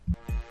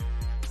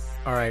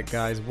Alright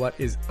guys, what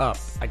is up?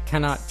 I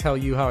cannot tell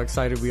you how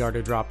excited we are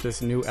to drop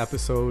this new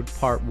episode,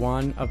 part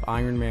 1 of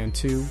Iron Man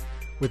 2,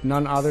 with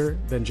none other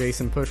than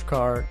Jason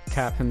Pushkar,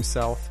 Cap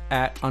himself,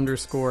 at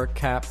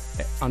 _Cap_AM,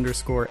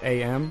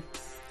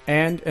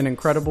 and an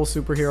incredible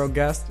superhero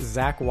guest,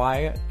 Zach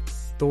Wyatt,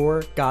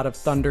 Thor, God of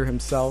Thunder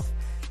himself,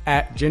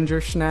 at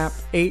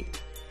GingerSnap8.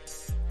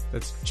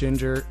 That's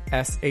Ginger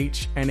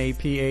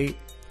SHNAP8.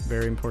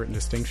 Very important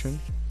distinction.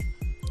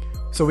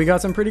 So we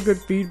got some pretty good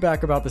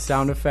feedback about the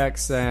sound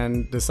effects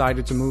and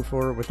decided to move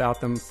forward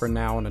without them for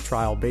now on a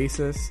trial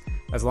basis.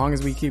 As long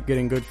as we keep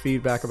getting good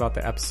feedback about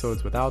the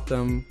episodes without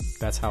them,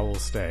 that's how we'll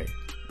stay.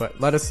 But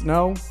let us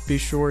know. Be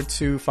sure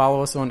to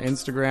follow us on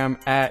Instagram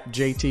at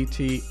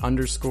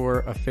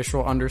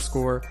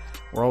JTT_official_.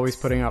 We're always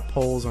putting up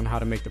polls on how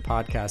to make the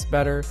podcast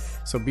better,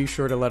 so be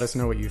sure to let us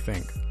know what you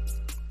think.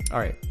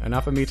 Alright,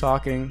 enough of me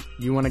talking.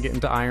 You want to get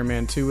into Iron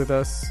Man 2 with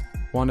us?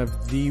 One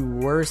of the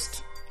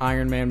worst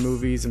Iron Man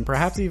movies, and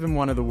perhaps even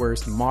one of the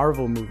worst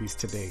Marvel movies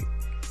to date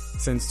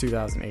since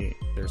 2008.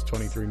 There's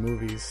 23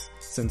 movies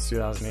since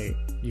 2008.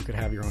 You could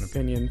have your own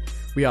opinion.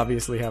 We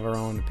obviously have our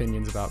own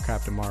opinions about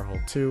Captain Marvel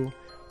too,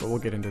 but we'll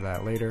get into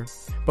that later.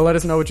 But let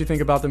us know what you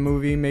think about the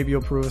movie. Maybe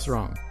you'll prove us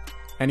wrong.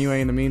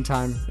 Anyway, in the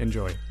meantime,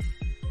 enjoy.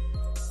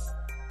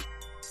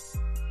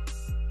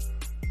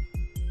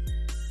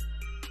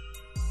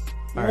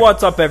 Right.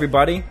 What's up,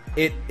 everybody?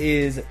 It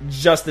is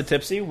Just the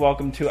Tipsy.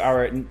 Welcome to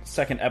our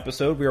second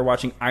episode. We are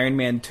watching Iron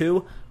Man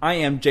 2. I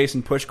am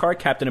Jason Pushkar,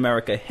 Captain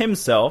America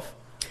himself,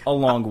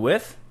 along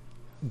with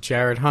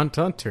Jared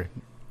Hunter.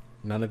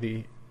 None of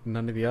the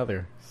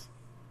others.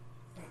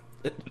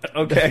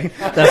 Okay.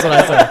 That's what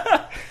I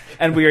said.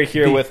 And we are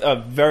here with a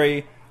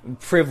very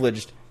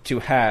privileged to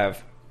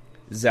have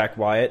Zach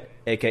Wyatt,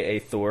 aka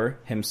Thor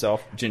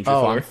himself, Ginger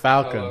Thor. I'm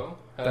Falcon. Hello.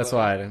 That's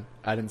why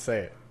I didn't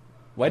say it.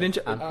 Why didn't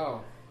you?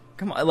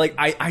 Come on, like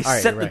I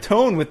set the right.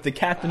 tone with the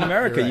Captain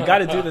America. You got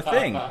to do the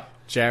thing.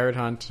 Jared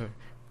Hunter,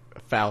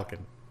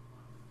 Falcon.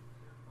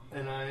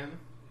 And I am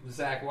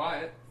Zach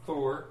Wyatt,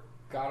 Thor,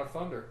 God of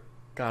Thunder.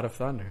 God of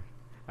Thunder.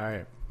 All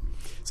right.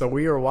 So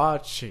we are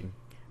watching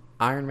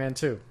Iron Man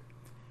 2.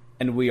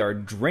 And we are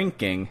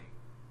drinking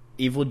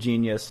Evil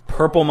Genius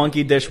Purple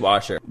Monkey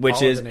Dishwasher,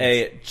 which is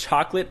a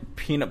chocolate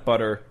peanut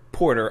butter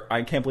porter.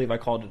 I can't believe I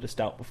called it a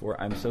stout before.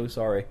 I'm so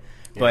sorry.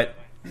 Yeah. But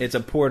it's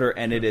a porter,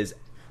 and it is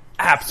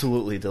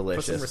absolutely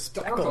delicious. Put some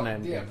respect on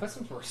that. Yeah, put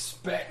some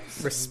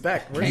respect.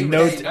 Respect.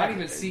 KK, not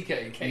even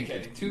CK,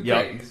 KK. Two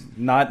Ks.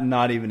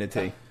 Not even a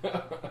T.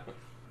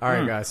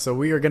 Alright, guys, so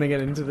we are going to get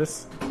into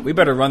this. We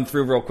better run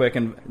through real quick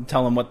and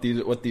tell them what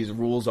these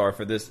rules are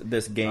for this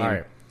game.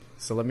 Alright,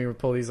 so let me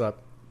pull these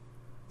up.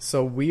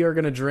 So we are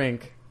going to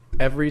drink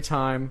every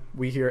time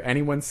we hear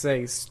anyone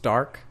say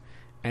Stark,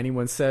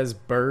 anyone says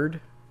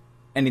Bird,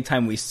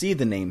 anytime we see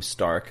the name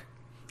Stark,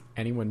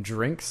 anyone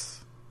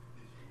drinks,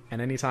 and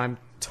anytime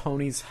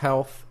Tony's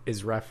health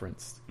is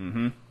referenced.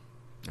 Mm-hmm.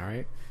 All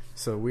right.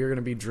 So we are going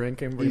to be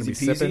drinking. We're going to be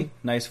peasy, sipping.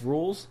 Nice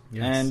rules.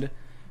 Yes. And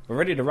we're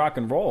ready to rock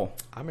and roll.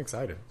 I'm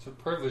excited. It's a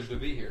privilege to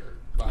be here.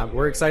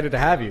 We're excited to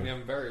have you.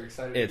 I'm very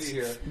excited to be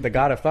here. The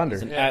God of Thunder.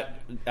 Listen,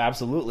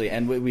 absolutely.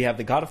 And we have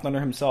the God of Thunder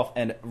himself.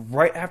 And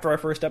right after our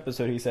first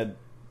episode, he said,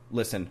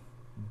 listen,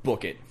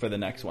 book it for the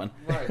next one.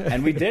 Right.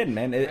 And we did,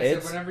 man. I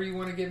said, whenever you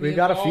want to get me we've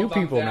got involved, a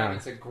few people I'm down. now.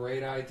 It's a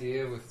great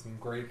idea with some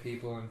great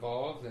people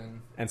involved.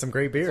 And some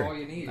great beer. That's all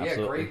you need.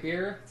 Absolutely. Yeah, great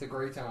beer. It's a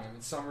great time.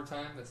 It's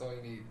summertime. That's all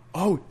you need.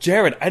 Oh,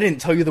 Jared, I didn't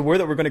tell you the word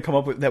that we're going to come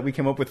up with, that we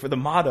came up with for the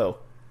motto.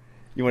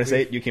 You want to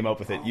say it? You came up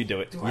with it. You do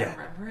it. Do I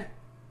remember it?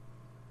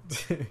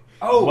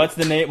 What's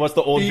the name? What's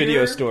the old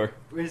video store?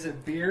 Is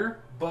it Beer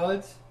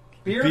Buds?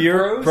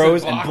 Beer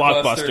Bros and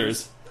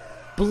Blockbusters.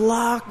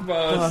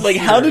 Blockbusters. Like,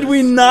 how did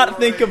we not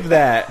think of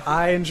that?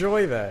 I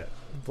enjoy that.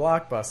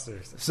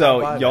 Blockbusters.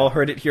 So, y'all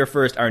heard it here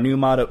first. Our new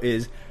motto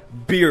is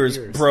Beers,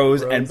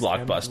 Bros, and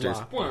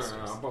Blockbusters.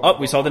 Oh,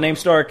 we saw the name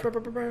Stark.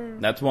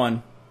 That's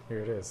one. Here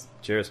it is.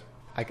 Cheers.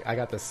 I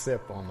got the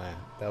sip on that.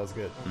 That was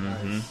good.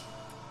 Mm-hmm.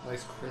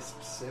 Nice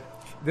crisp sip.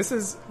 This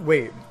is...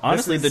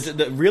 Honestly, this is,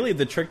 really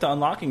the trick to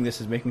unlocking this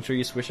is making sure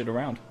you swish it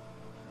around.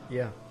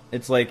 Yeah.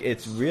 It's such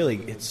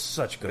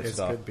good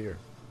stuff. It's good beer.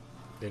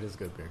 It is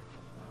good beer.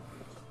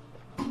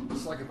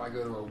 It's like if I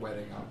go to a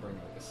wedding, I'll bring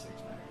like a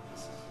six-pack.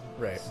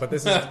 Right, but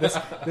this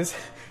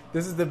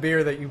is the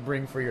beer that you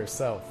bring for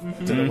yourself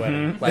to the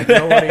wedding. Like,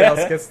 nobody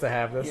else gets to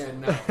have this. Yeah,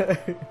 no.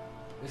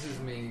 This is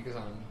me because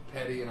I'm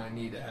petty and I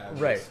need to have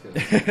right.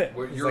 this.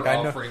 What you're like,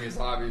 offering is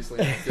obviously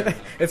not good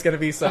enough. It's going to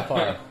be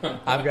subpar.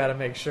 I've got to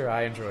make sure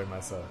I enjoy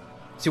myself.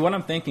 See, what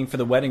I'm thinking for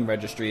the wedding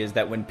registry is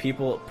that when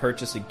people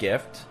purchase a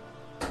gift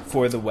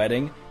for the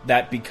wedding,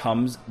 that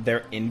becomes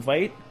their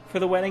invite for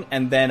the wedding,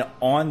 and then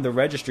on the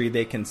registry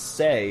they can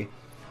say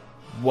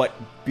what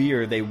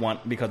beer they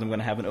want, because I'm going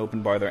to have an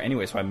open bar there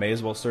anyway, so I may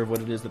as well serve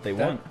what it is that they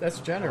want. That's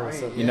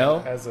generous, right, you know,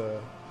 as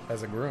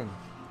a groom.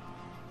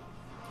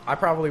 I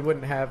probably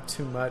wouldn't have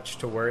too much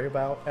to worry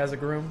about as a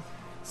groom,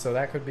 so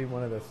that could be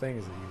one of the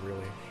things that you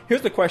really...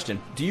 Here's the question.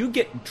 Do you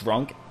get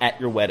drunk at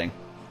your wedding?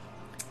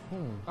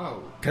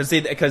 Oh. Because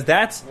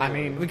that's, I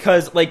mean,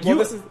 because like well,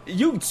 this is-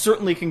 you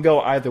certainly can go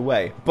either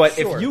way. But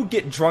Sure. if you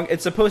get drunk,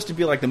 it's supposed to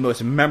be like the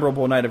most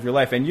memorable night of your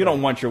life, and you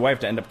don't want your wife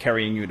to end up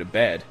carrying you to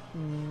bed.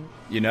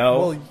 You know,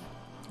 well,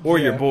 or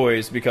yeah. your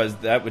boys, because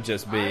that would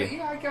just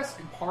be I guess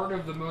part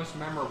of the most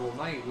memorable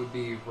night would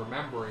be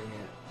remembering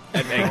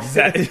it.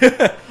 exactly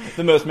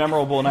the most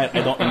memorable night.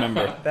 I don't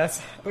remember.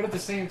 That's. But at the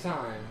same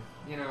time,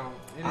 you know,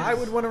 it is, I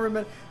would want to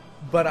remember,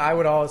 but I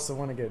would also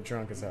want to get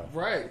drunk as hell.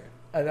 right.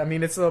 I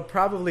mean, it's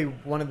probably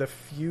one of the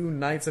few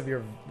nights of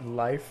your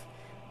life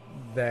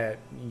that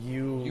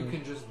You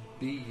can just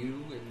be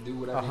you and do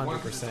whatever you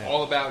want. 'Cause It's 100%.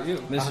 all about you.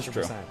 This is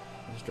true. 100%.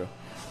 This is true.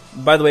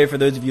 By the way, for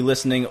those of you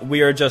listening,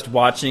 we are just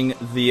watching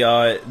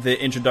the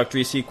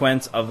introductory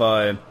sequence of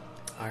Iron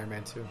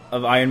Man 2.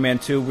 Iron Man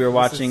 2. We were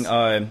watching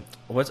is-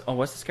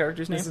 what's this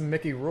character's name? This is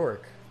Mickey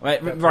Rourke.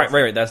 Right.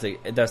 That's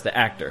the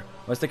actor.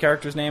 What's the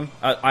character's name?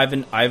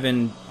 Ivan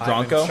Dronko.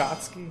 Ivan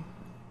Chotsky.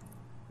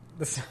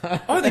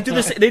 Oh, they do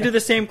this. They do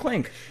the same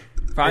clink.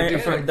 From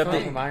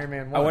Iron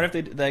Man 1. I wonder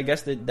if they. I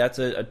guess that's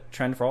a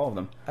trend for all of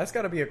them. That's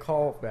got to be a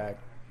callback,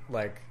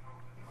 like,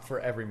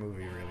 for every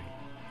movie, really.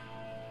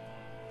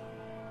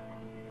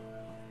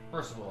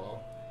 First of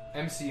all,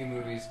 MCU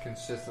movies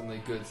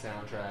consistently good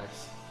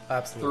soundtracks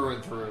Absolutely. through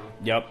and through.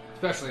 Yep.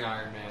 Especially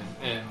Iron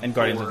Man And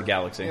Guardians Thor. of the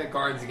Galaxy. Yeah,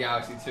 Guardians of the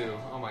Galaxy too.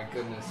 Oh my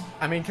goodness.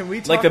 I mean, can we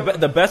talk Like about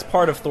the best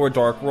part of Thor: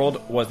 Dark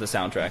World was the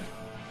soundtrack.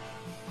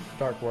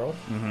 Dark World?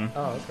 Mm-hmm.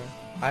 Oh, okay.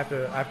 I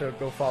have to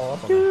go follow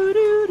up on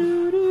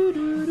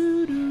that.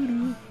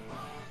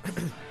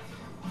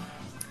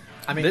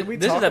 I mean, This- can we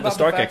this talk is at the about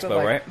Stark fact that, Expo,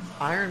 like, right?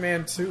 Iron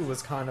Man 2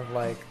 was kind of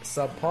like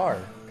subpar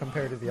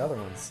compared to the other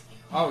ones.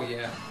 Oh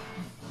yeah.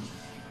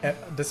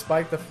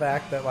 Despite the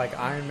fact that like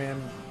Iron Man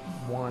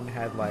 1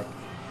 had like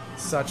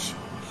such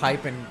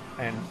hype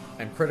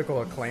and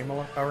critical acclaim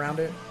around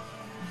it,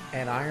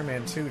 and Iron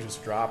Man 2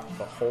 just dropped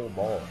the whole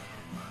ball.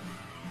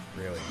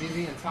 Really.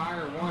 The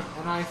entire one,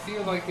 and I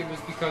feel like it was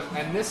because,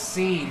 and this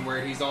scene where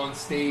he's on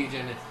stage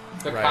and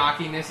the Right.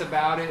 cockiness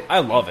about it, I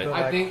love it.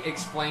 I think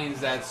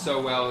explains that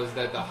so well. Is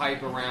that the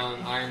hype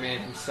around Iron Man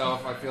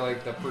himself? I feel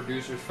like the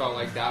producers felt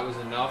like that was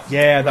enough.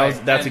 Yeah,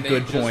 Right. that's And a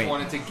good they just point.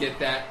 wanted to get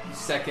that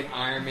second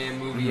Iron Man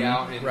movie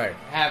out, and Right.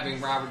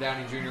 having Robert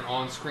Downey Jr.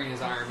 on screen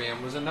as Iron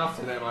Man was enough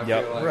to them. I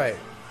Yep. feel like. Right.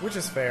 Which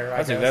is fair. I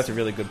guess. That's a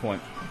really good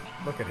point.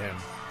 Look at him.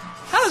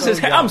 How does So his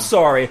hair? young. I'm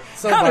sorry.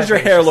 So How does your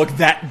hair vivacious. look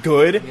that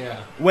good Yeah.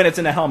 when it's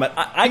in a helmet?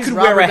 I He's could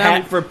wear a Robert hat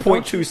Downey- for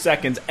 0.2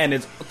 seconds and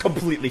it's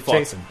completely fucked.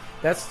 Jason,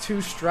 that's 2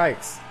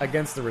 strikes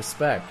against the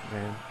respect,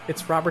 man.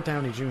 It's Robert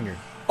Downey Jr.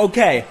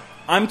 Okay,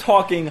 I'm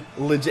talking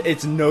legit.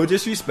 It's no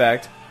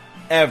disrespect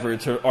ever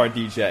to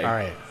RDJ. All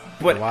right.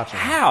 But we're watching.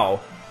 how?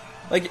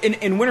 Like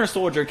in Winter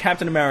Soldier,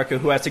 Captain America,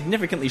 who has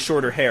significantly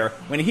shorter hair,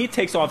 when he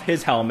takes off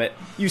his helmet,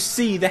 you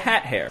see the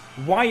hat hair.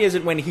 Why is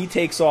it when he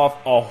takes off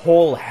a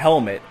whole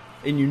helmet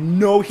and you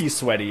know he's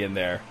sweaty in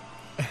there?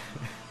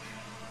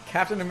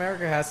 Captain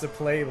America has to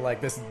play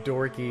like this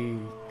dorky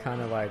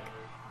kind of like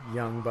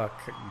young buck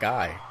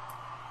guy.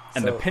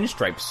 And So- the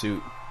pinstripe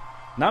suit.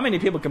 Not many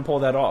people can pull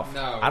that off.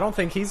 No. I don't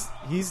think he's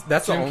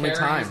that's Jim the only Carrey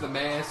time. is the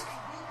mask.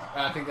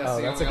 I think that's Oh,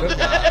 the that's a only good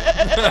other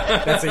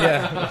guy. That's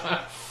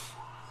yeah.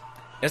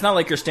 It's not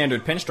like your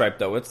standard pinstripe,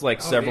 though. It's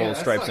like several yeah,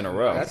 that's stripes like- in a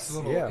row. that's-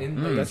 little yeah.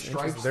 inlaid That's stripes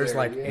interesting. There's there,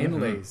 like yeah.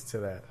 inlays to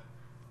that.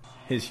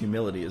 His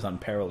humility is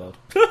unparalleled.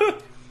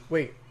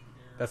 Wait,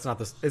 that's not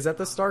the. Is that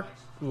the Stark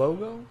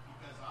logo?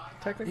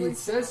 Technically, It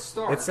says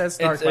Stark. it says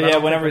Stark. It's, but I yeah,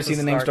 don't whenever you think see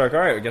it's the a name Stark, all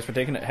right, I guess we're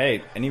taking it.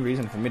 Hey, any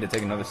reason for me to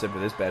take another sip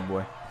of this bad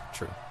boy?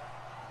 True.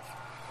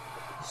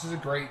 This is a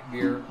great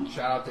beer.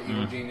 Shout out to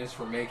Evil Genius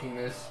for making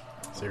this.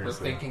 For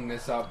Seriously. thinking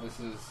this up. This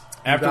is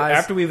guys-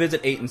 After we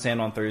visit 8 and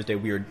Sand on Thursday,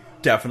 we are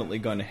definitely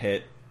going to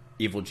hit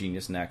Evil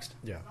Genius next.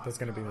 Yeah, that's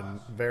going to be the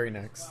very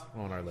next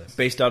on our list.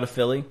 Based out of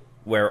Philly,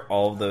 where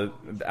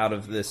out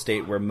of the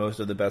state where most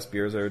of the best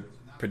beers are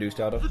produced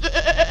out of.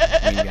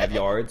 I mean, you have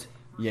Yards,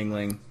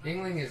 Yingling.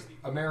 Yingling is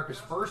America's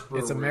first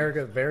brewery. It's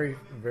America very,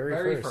 very,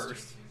 very first,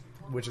 first.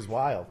 which is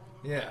wild.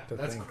 Yeah, to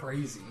that's think.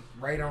 crazy.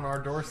 Right on our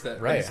doorstep.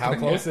 Right, how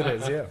close it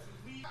is, yeah.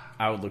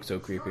 I would look so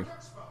creepy.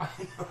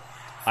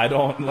 I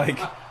don't like.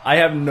 I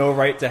have no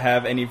right to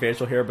have any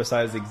facial hair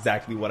besides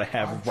exactly what I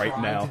have I've right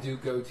tried now. to do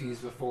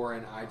goatees before,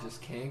 and I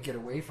just can't get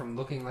away from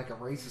looking like a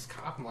racist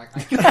cop. I'm like,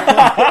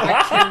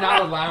 I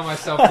cannot allow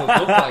myself to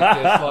look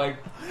like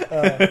this.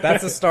 Like,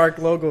 That's a Stark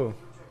logo.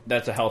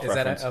 That's a health Is that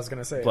reference. I was going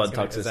to say. Blood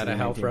is that a toxicity,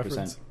 health 19%.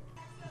 reference?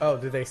 Oh,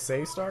 did they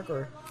say Stark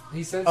or?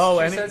 he said, Oh,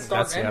 she and said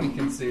Stark, that's, and yeah. we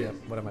can see it.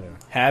 What am I doing?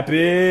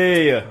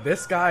 Happy.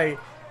 This guy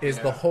is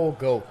the whole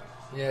goat.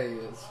 Yeah, he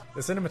is.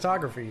 The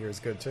cinematography here is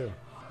good too.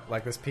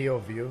 Like this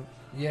POV.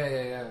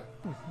 Yeah.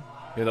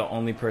 You're the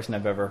only person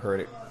I've ever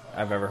heard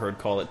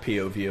call it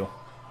POV.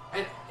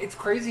 And it's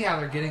crazy how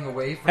they're getting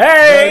away from.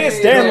 Hey,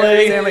 Stanley!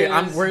 there he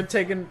Stanley, is. we're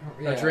taking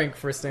Yeah. a drink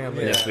for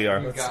Stanley. Yes, we are.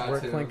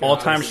 Got to. clinking.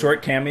 All-time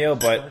short cameo,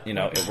 but you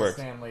know it worked.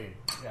 Stanley.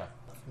 Yeah.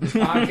 This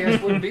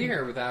podcast wouldn't be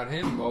here without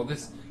him. Well,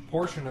 this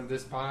portion of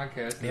this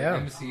podcast, the Yeah.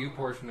 MCU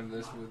portion of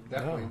this,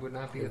 would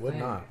not be a It would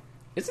thing. not.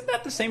 Isn't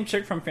that the same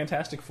chick from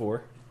Fantastic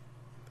Four?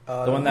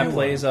 The The one that new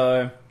plays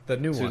The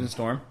new Susan one.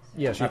 Storm.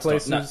 Yeah, she Not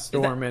plays Storm. Susan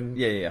Storm, and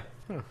Yeah.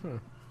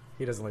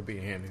 he doesn't like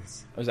being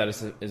handies. Oh, is that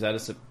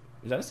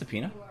a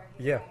subpoena?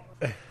 Yeah,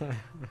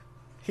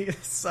 he is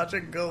such a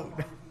goat.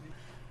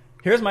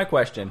 Here's my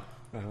question.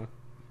 Uh-huh.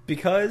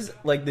 Because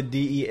like the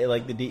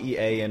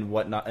DEA and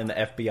whatnot and the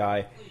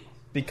FBI,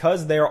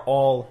 because they're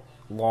all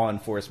law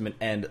enforcement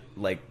and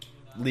like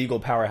legal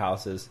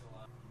powerhouses,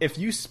 if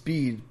you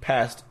speed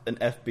past an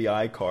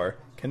FBI car,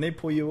 can they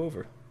pull you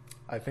over?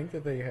 I think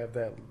that they have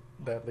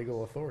that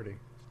legal authority.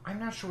 I'm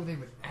not sure they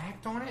would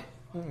act on it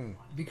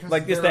because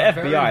Like, it's they're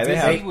the FBI, very they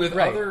busy have- with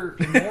right. other.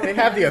 They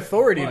have the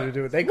authority to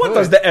do it. They What could.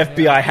 does the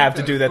FBI I have to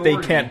think do the that they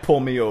authority- can't pull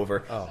me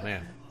over Oh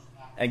man,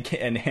 and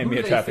hand Who me do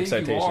a they traffic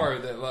think citation? You are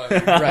that, like,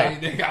 right?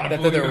 They gotta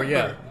That pull they you were,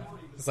 yeah. over.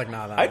 It's like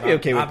nah. I'd be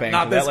okay with paying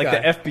not for that. this Like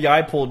guy. the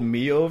FBI pulled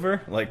me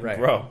over, like Right.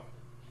 bro.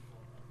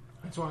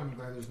 That's why I'm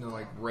glad there's no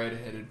like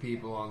red-headed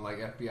people on like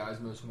FBI's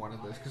most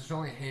wanted list because there's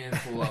only a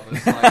handful of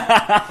us. Like,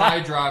 if I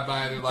drive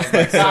by, they're like,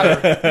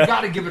 you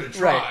gotta give it a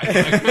try. Right.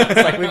 Like, it's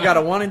Like we've got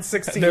a 1 in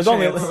 16. There's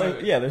only chance.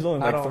 there's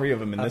only I like don't- 3 of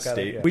them in I've this got it,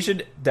 state. yeah.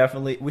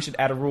 We should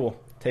add a rule.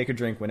 Take a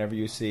drink whenever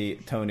you see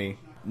Tony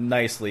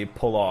nicely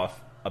pull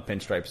off a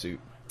pinstripe suit.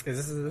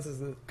 This is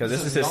the. Because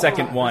this is his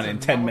second one in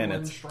 10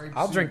 minutes.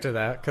 I'll drink to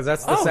that because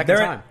that's the second they're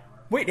time.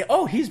 Wait,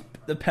 he's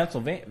the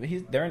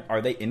Pennsylvania.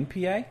 Are they in PA?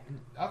 I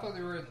thought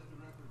they were.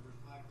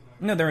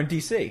 No, they're in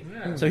DC.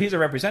 Yeah. So he's a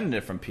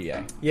representative from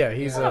PA. Yeah,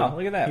 he's Oh,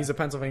 look at that. He's a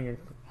Pennsylvania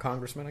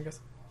congressman, I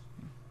guess.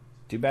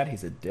 Too bad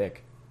he's a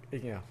dick.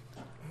 Yeah.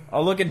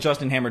 Oh, look at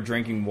Justin Hammer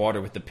drinking water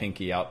with the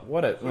pinky out.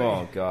 What a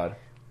oh god.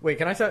 Wait,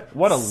 can I tell?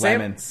 What a Sam,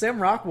 lemon.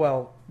 Sam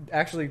Rockwell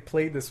actually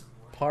played this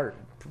part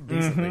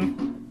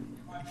decently.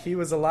 He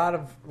was a lot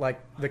of like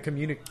the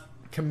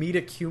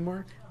comedic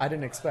humor I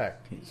didn't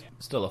expect. He's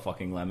still a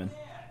fucking lemon.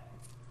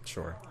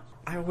 Sure.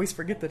 I always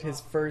forget that his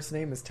first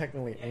name is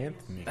technically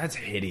Anthony, That's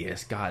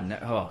hideous. God, no,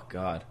 oh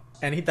god.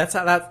 and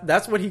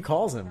that's what he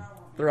calls him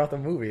throughout the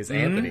movie is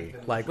Anthony.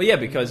 Like, Well, yeah,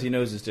 because he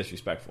knows it's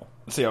disrespectful.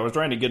 See, I was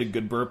trying to get a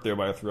good burp there,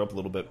 but I threw up a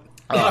little bit.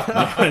 Not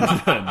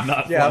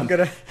yeah, fun. I'm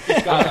gonna.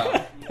 Got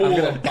a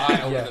pool of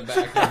bile in the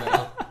back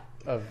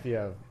of the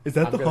mouth. Is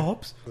that I'm the gonna-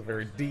 hops? A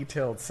very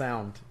detailed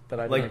sound that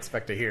I Like- didn't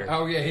expect to hear.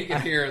 Oh yeah, he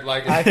can hear it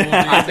like I it's full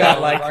got detail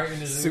like right in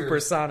his ears.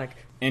 supersonic.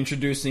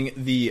 Introducing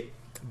the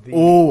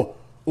The-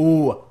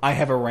 Ooh, I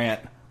have a rant.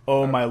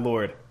 Oh my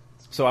lord.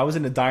 So I was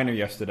in a diner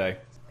yesterday.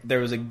 There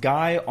was a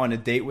guy on a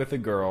date with a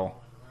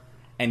girl,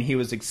 and he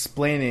was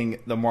explaining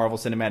the Marvel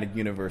Cinematic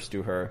Universe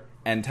to her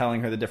and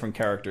telling her the different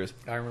characters.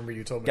 I remember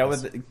you told me.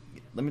 Let This.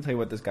 me tell you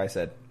what this guy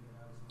said.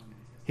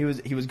 He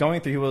was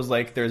going through. He was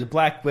like, "There's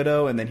Black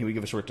Widow," and then he would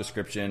give a short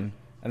description,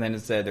 and then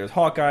it said, "There's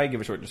Hawkeye." Give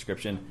a short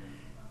description.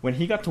 When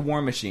he got to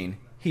War Machine,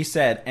 he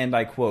said, and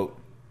I quote,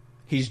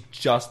 "He's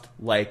just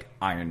like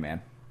Iron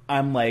Man."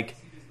 I'm like,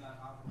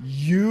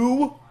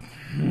 you.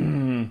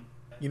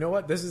 You know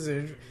what? This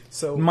is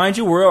so. Mind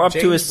you, we're up to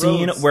a James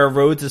scene Rhodes- where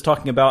Rhodes is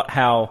talking about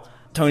how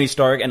Tony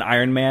Stark and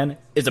Iron Man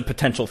is a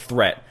potential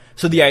threat.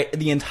 So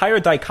the entire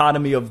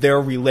dichotomy of their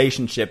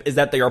relationship is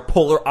that they are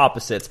polar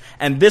opposites.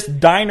 And this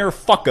diner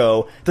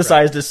fucko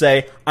decides to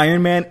say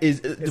Iron Man is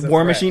a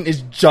War threat. Machine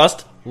is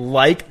just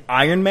like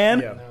Iron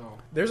Man. Yeah.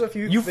 There's a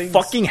few. You things,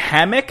 fucking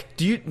hammock?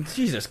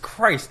 Jesus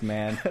Christ,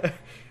 man.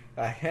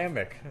 a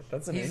hammock.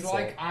 That's an He's insult.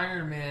 like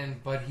Iron Man,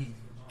 but he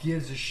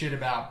gives a shit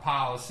about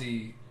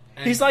policy.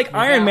 And He's like without-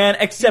 Iron Man,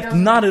 he except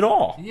doesn't- not at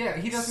all. Yeah,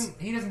 he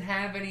doesn't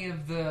have any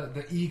of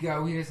the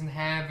ego. He doesn't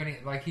have any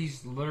like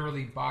he's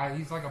literally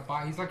he's like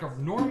a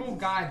normal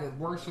guy that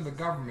works for the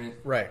government.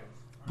 right,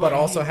 But but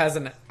also he- has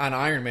an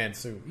Iron Man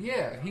suit.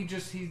 Yeah, he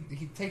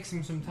takes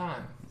him some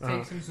time.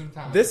 Takes him some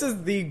time. This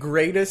is the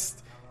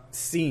greatest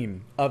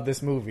scene of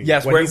this movie.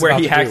 Yes, what where he's about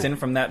he to hacks do. in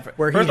from that.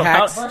 Where he First off,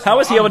 hacks- how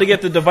is he able to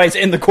get the device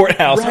in the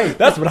courthouse? Right.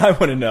 That's what I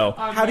want to know.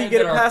 I'm how do you mad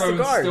get that it past our the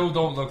phones guard? Still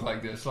don't look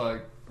like this.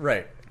 Like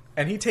Right,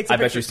 and he takes. A I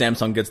bet picture. you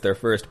Samsung gets there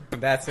first.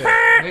 That's it.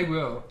 they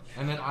will,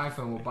 and then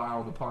iPhone will buy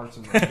all the parts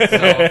and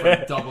sell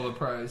for double the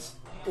price.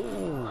 Is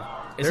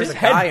There's his a guy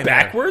head in there.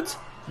 backwards?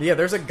 Yeah,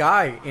 there's a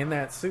guy in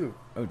that suit,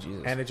 Oh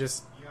Jesus! and it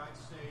just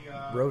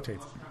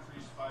rotates.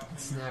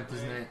 Snapped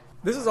his neck.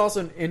 This is also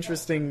an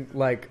interesting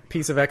like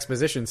piece of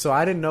exposition. So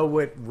I didn't know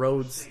what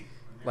Rhodes'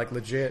 like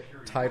legit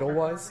title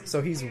was.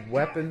 So he's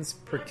weapons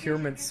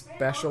procurement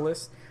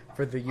specialist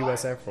for the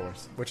U.S. Air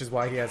Force, which is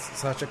why he has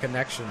such a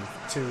connection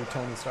to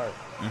Tony Stark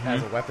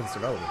as a weapons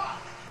developer.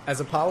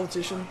 As a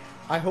politician,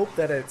 I hope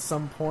that at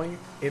some point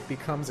it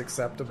becomes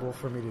acceptable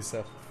for me to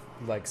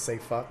say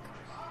fuck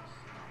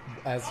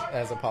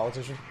as a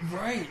politician.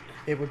 Right.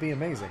 It would be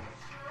amazing.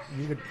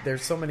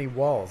 There's so many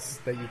walls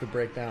that you could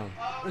break down.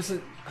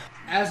 Listen,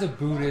 as a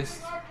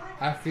Buddhist,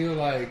 I feel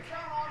like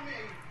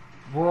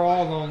we're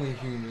all only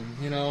human.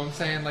 You know what I'm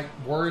saying? Like,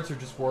 words are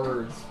just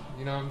words.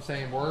 You know what I'm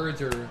saying?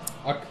 Words are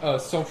a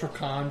social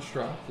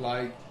construct.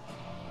 Like,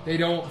 they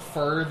don't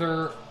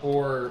further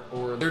or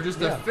they're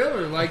just a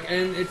filler. Like,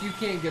 and if you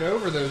can't get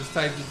over those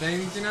types of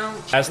things, you know?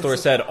 As Thor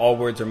said, all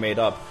words are made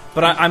up.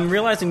 But I'm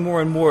realizing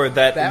more and more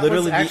that That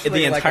literally was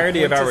actually the like a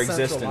entirety of our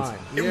quintessential existence, line.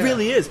 it Yeah.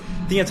 really is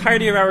the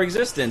entirety of our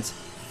existence,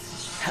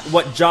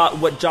 what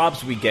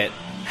jobs we get,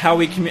 how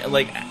we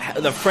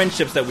the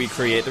friendships that we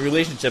create, the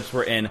relationships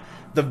we're in.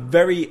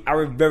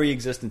 Our very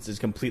existence is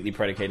completely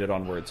predicated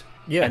on words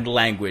and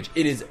language.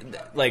 It is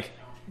like,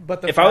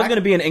 but if I was going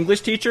to be an English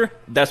teacher,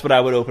 that's what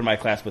I would open my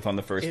class with on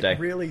the first day. It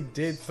really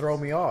did throw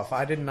me off.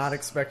 I did not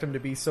expect him to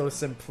be so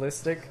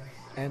simplistic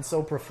and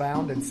so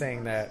profound in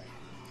saying that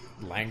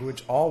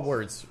language, all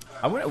words.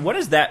 What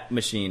is that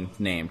machine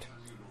named?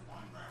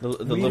 The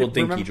little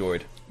dinky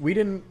droid. We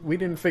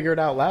didn't figure it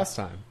out last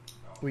time.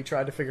 We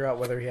tried to figure out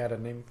whether he had a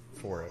name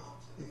for it,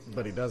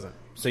 but he doesn't.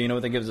 So you know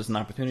what that gives us an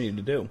opportunity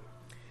to do?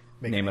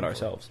 Name it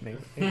ourselves.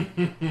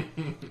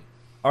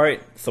 All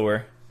right,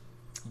 Thor.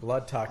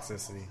 Blood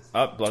toxicity.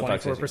 Blood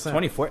 24%. toxicity.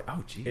 24.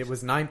 Oh, jeez. It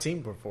was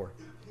 19 before.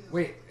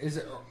 Wait,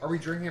 are we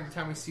drinking every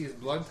time we see his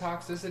blood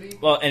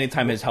toxicity? Well,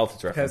 anytime his health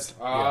is referenced.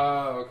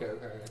 Oh, okay.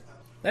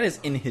 That is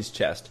in his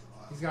chest.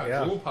 He's got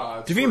jewel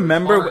pods. Do you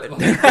remember? Do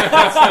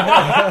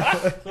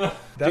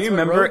you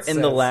remember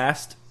in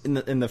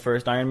the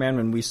first Iron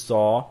Man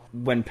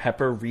when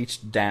Pepper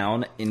reached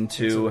down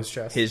into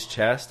his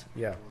chest?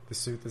 Yeah, the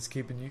suit that's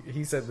keeping you.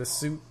 He said the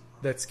suit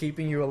that's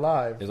keeping you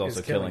alive is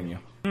also killing you.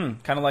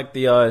 Kind of like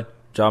the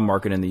job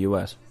market in the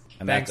U.S.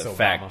 And Thanks, that's a Obama.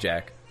 fact,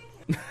 Jack.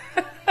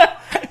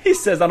 He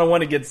says, "I don't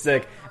want to get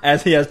sick,"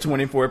 as he has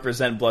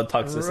 24% blood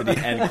toxicity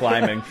and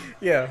climbing.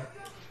 Yeah,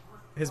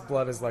 his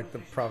blood is like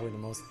probably the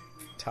most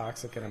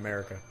toxic in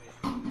America.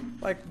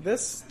 Like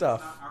this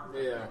stuff.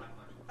 Yeah,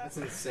 that's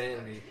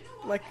insanity.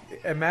 Like,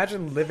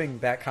 imagine living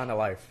that kind of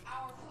life,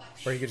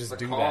 where you could just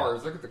do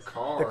cars. that. Look at the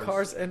cars. The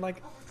cars and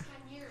like.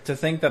 To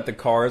think that the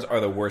cars are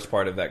the worst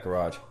part of that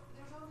garage.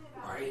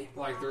 Right,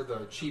 like they're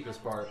the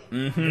cheapest part.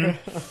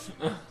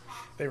 Mm-hmm.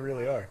 They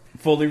really are.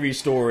 Fully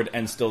restored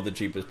and still the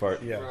cheapest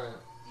part. Yeah. Right.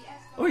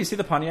 Oh, you see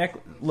the Pontiac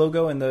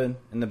logo in the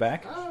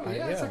back? Oh yeah,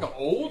 yeah. it's like an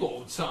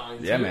old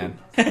sign. Yeah, too. man.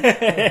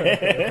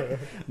 The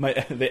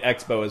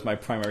Expo is my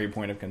primary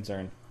point of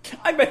concern.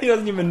 I bet he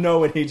doesn't even know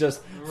what he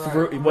just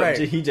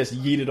he just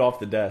yeeted off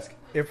the desk.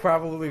 It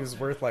probably was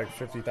worth like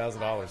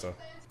 $50,000 though.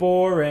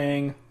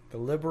 Boring. The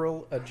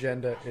liberal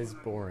agenda is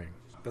boring.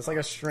 That's like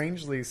a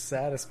strangely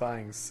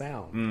satisfying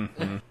sound.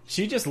 Mm-hmm.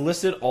 She just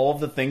listed all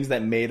of the things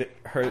that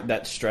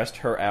stressed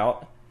her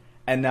out,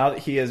 and now that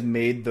he has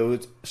made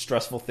those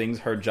stressful things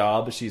her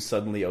job, she's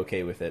suddenly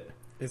okay with it.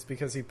 It's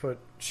because he put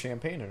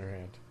champagne in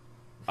her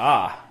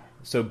hand.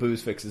 So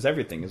booze fixes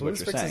everything, is what you're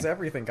saying. Booze fixes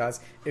everything, guys.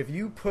 If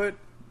you put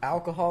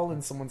alcohol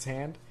in someone's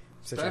hand,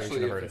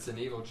 especially if it's an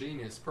evil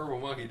genius, Purple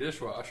Monkey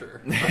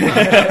dishwasher.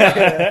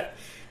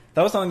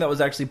 That was something that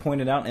was actually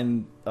pointed out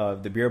in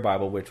the Beer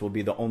Bible, which will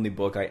be the only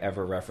book I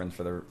ever reference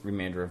for the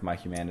remainder of my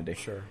humanity.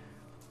 Sure.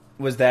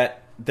 Was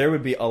that there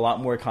would be a lot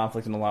more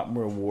conflict and a lot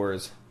more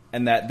wars,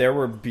 and that there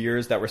were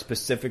beers that were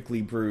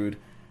specifically brewed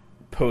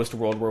post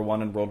World War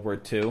I and World War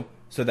II,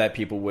 so that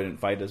people wouldn't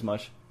fight as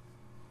much.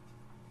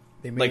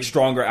 They made like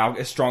stronger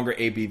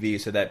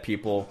ABV, so that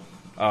people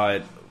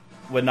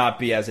would not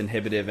be as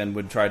inhibitive and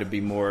would try to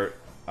be more.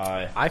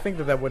 I think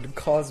that would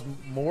cause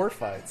more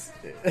fights.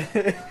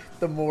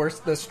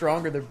 the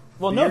stronger the.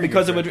 Well, no,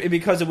 because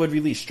it would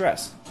release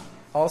stress.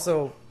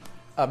 Also,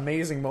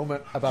 amazing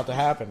moment about to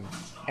happen.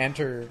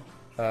 Enter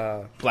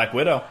Black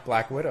Widow.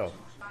 Black Widow.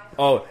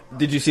 Oh,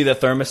 did you see the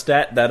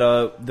thermostat that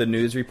the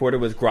news reporter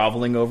was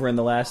groveling over in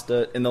the last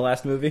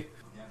movie?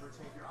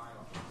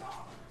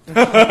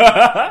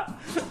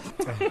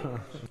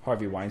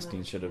 Harvey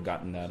Weinstein should have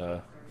gotten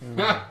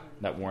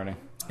that warning.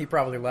 He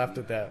probably laughed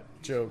at that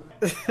joke.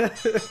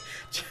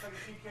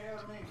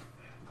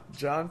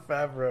 Jon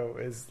Favreau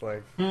is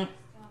like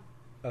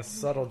a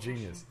subtle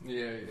genius. Yeah,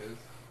 he is.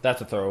 That's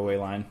a throwaway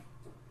line.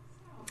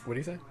 What do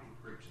you say?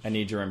 I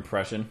need your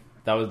impression.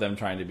 That was them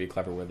trying to be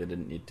clever where they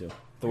didn't need to.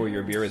 Thor,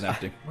 your beer is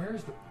empty.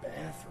 Where's the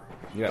bathroom?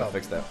 You gotta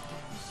fix that.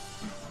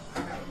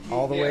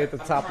 All the way at the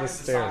top of the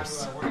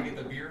stairs. I want to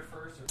get the beer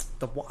first.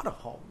 The water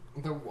hole.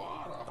 The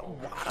water.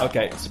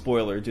 Okay,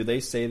 spoiler. Do they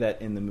say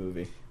that in the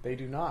movie? They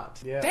do not.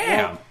 Yeah.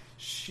 Damn! Well,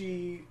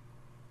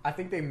 I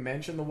think they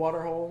mention the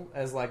water hole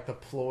as like the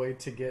ploy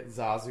to get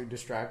Zazu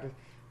distracted,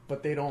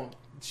 but they don't.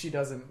 She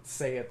doesn't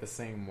say it the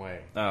same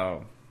way.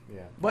 Oh.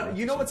 Yeah. But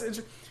you know what's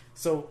interesting?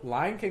 So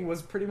Lion King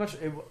was pretty much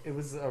it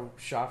was a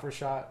shot for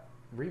shot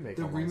remake.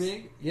 The almost.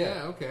 remake?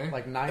 Yeah, okay.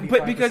 Like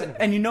 95%.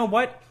 But you know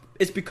what?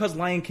 It's because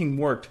Lion King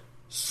worked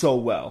so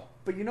well.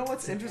 But you know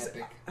what's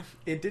interesting?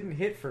 It didn't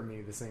hit for me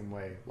the same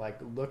way. Like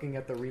looking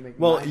at the remake.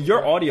 Well,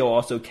 your audio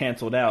also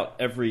canceled out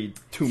every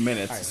 2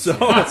 minutes, so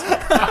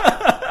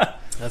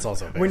that's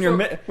also when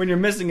you're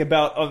missing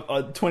about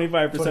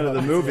 25% of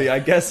the movie, I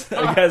guess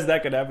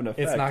that could have an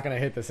effect. It's not going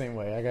to hit the same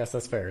way. I guess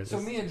that's fair. So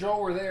me and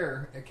Joel were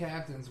there at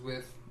Captain's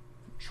with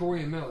Troy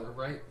and Miller,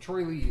 right?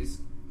 Troy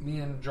leaves. Me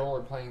and Joel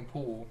are playing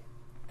pool.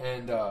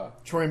 And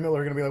Troy and Miller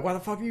are going to be like, why the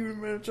fuck are you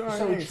in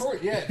Chinese?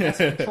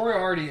 So Troy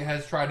already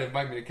has tried to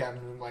invite me to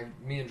Captain, and like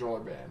me and Joel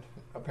are banned,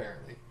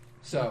 apparently.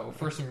 So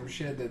for some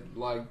shit that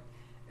like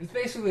it's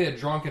basically a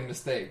drunken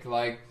mistake.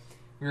 Like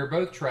we were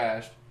both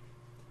trashed.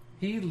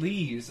 He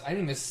leaves. I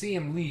didn't even see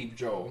him leave.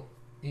 Joel.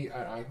 He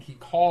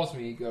calls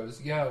me. He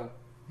goes, "Yo."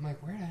 I'm like,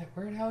 "Where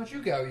the hell did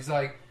you go?" He's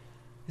like,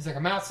 He's like,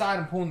 I'm outside,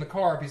 I'm pulling the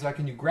car up. He's like,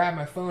 can you grab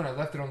my phone? I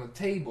left it on the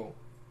table.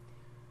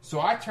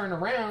 So I turn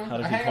around. How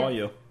did he call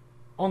you?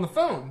 On the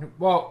phone.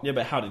 Well, yeah,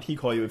 but how did he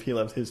call you if he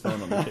left his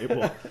phone on the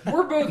table?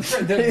 We're both.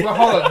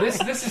 Hold on. This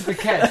is the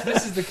catch.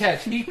 This is the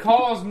catch. He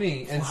calls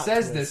me and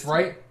says this,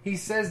 right? He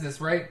says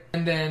this, right?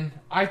 And then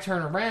I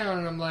turn around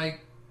and I'm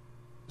like,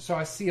 so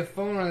I see a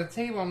phone on the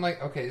table. I'm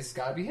like, okay, this has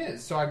got to be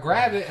his. So I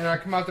grab it and I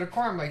come out to the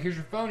car. I'm like, here's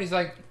your phone. He's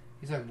like,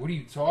 what are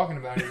you talking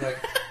about? He's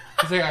like,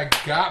 I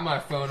got my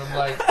phone. I'm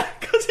like,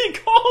 because he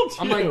called you.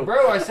 I'm like,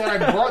 bro, I said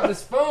I brought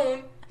this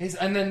phone.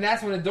 And then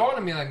that's when it dawned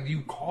on me, like,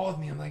 you called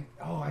me. I'm like,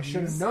 oh, I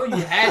should have known you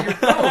had your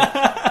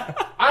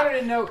phone. I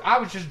didn't know. I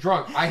was just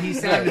drunk. He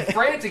sounded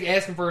frantic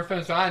asking for his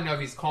phone, so I didn't know if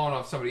he's calling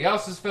off somebody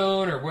else's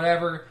phone or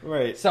whatever.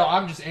 Right. So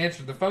I'm just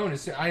answered the phone.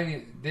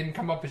 I didn't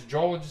come up as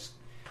Joel.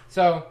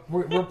 So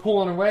we're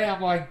pulling away.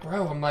 I'm like,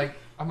 bro. I'm like,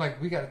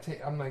 we gotta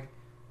take.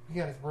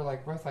 We're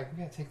like, we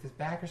gotta take this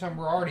back or something.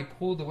 We're already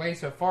pulled away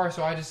so far.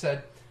 So I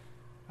said,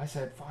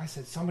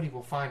 somebody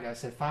will find it. I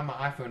said, find my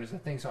iPhone as a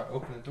thing. So I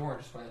opened the door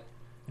and just went.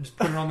 And just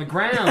put it on the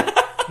ground,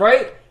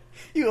 right?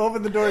 You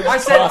opened the door. And I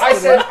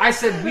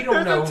said, we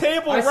don't know. There's a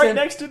table right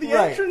next to the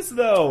entrance,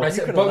 though. I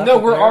said, but no,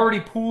 we're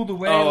already pulled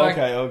away. Oh,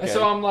 okay.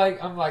 So I'm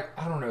like,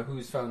 I don't know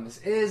whose phone this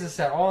is. I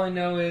said, all I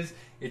know is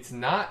it's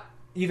not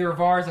either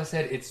of ours. I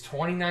said, it's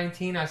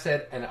 2019. I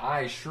said, and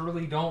I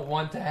surely don't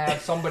want to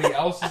have somebody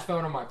else's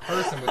phone on my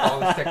person with all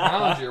this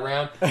technology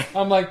around.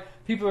 I'm like,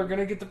 people are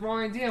gonna get the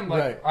wrong idea.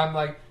 I'm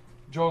like,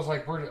 Joel's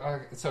like,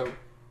 so.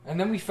 And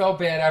then we felt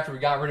bad after we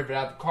got rid of it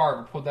out of the car.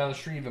 We pulled down the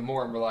street even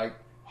more, and we're like,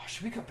 oh,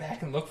 should we go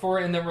back and look for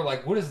it? And then we're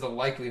like, what is the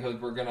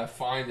likelihood we're going to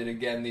find it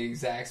again, the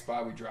exact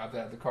spot we dropped it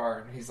out of the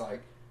car? And he's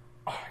like,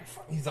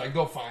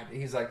 go find it.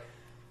 He's like,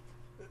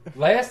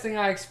 last thing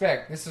I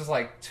expect, this is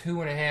like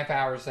 2.5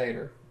 hours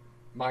later,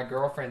 my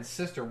girlfriend's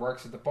sister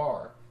works at the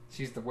bar.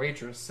 She's the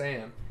waitress,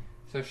 Sam.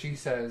 So she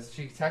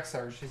texts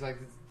her, she's like,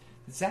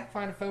 did Zach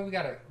find a phone? We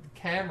got a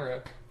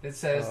camera that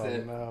says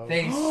they're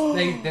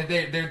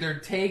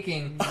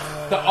taking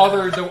the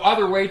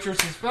other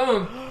waitress's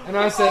phone, and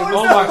I said,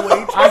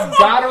 I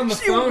got on the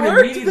phone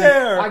immediately.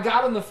 I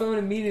got on the phone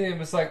immediately and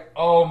was like,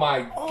 oh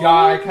my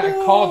god! I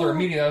called her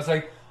immediately. I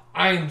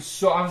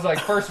was like,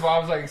 first of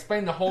all,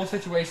 explain the whole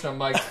situation. I'm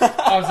like,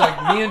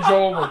 me and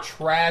Joel were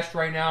trashed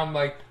right now. I'm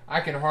like,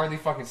 I can hardly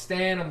fucking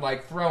stand. I'm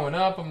like throwing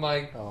up. I'm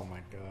like, oh my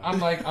god. I'm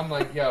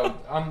like, yo.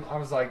 I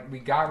was like, we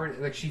got rid.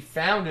 Like, she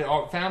found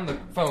the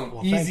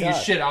phone easy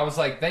as shit. I was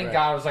like, thank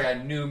God. I was like, I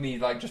knew me.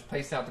 Like, just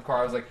placing out the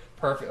car. I was like,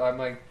 perfect. I'm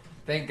like,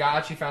 thank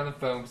God she found the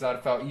phone because I'd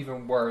have felt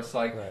even worse.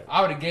 Like,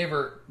 I would have gave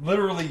her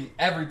literally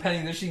every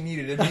penny that she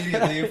needed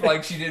immediately if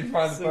like she didn't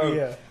find the phone.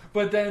 Yeah.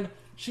 But then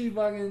she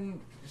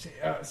fucking.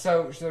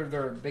 So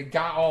they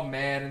got all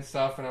mad and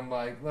stuff, and I'm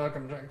like, look,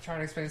 I'm trying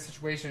to explain the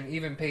situation. And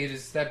even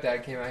Paige's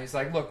stepdad came out. He's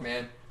like, look,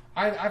 man,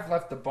 I've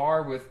left the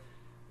bar with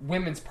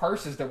women's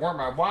purses that weren't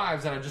my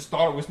wives, and I just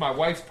thought it was my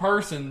wife's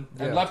purse and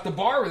left the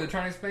bar with it,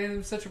 trying to explain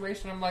the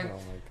situation. I'm like,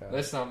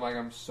 listen,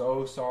 I'm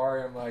so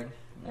sorry. I'm like,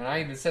 and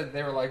I even said,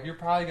 they were like, you're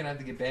probably going to have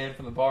to get banned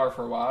from the bar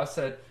for a while. I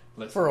said,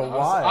 listen. For a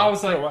while? I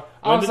was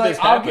like,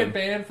 I'll get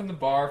banned from the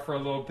bar for a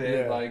little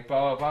bit, like,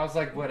 blah, blah, blah. I was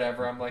like,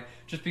 whatever. I'm like,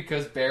 just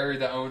because Barry,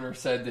 the owner,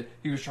 said that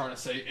he was trying to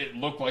say it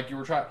looked like you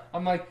were trying.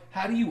 I'm like,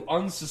 how do you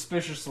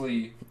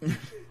unsuspiciously...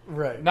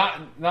 Right.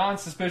 Not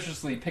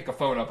non-suspiciously pick a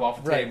phone up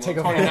off the table in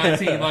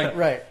 2019. Like,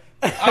 right.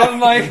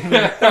 I'm like...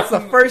 That's the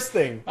first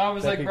thing. I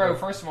was like, bro,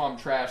 first of all, I'm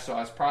trash, so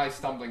I was probably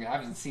stumbling. I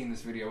haven't seen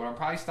this video, but I'm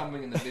probably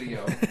stumbling in the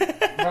video.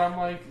 But I'm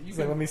like...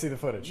 let me see the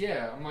footage.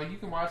 Yeah, I'm like, you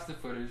can watch the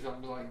footage.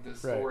 I'm like,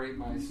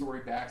 my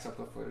story backs up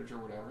the footage or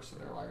whatever, so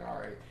they're like, all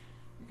right,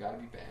 you got to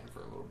be banned for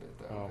a little bit,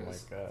 though. Oh, my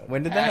God.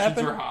 When did that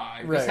happen? Are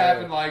high. This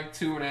happened like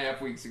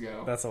 2.5 weeks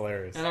ago. That's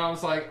hilarious. And I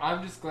was like,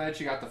 I'm just glad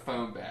she got the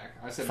phone back.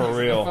 I said, for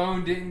real. The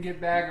phone didn't get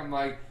back. I'm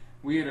like,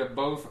 we had to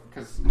both,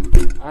 because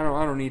I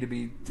don't need to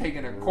be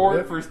taken to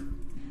court for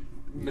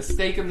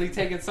mistakenly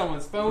taking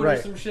someone's phone or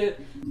some shit.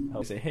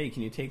 I say, hey,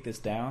 can you take this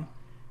down?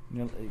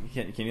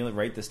 Can you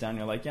write this down?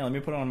 You're like, yeah, let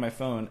me put it on my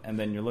phone. And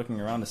then you're looking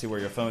around to see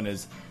where your phone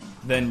is.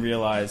 Then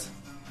realize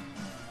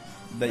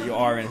that you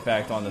are, in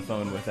fact, on the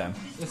phone with them.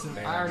 Listen,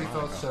 I already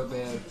felt so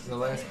bad. The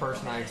last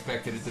person I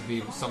expected it to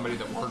be was somebody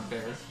that worked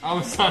there. I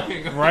was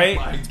like, oh right?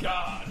 my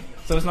God.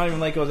 So it's not even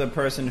like it was a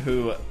person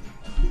who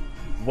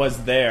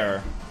was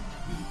there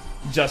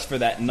just for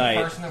that night.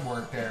 The person that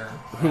worked there.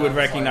 Who would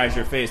recognize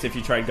your face if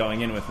you tried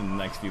going in within the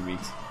next few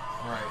weeks.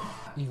 Right.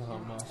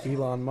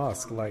 Elon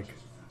Musk, like...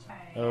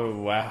 Oh,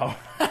 wow.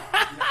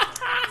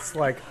 It's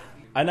like...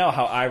 I know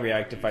how I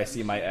react if I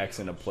see my ex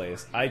in a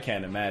place. I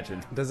can't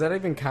imagine. Does that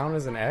even count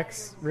as an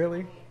ex,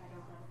 really?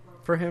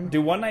 For him?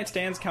 Do one-night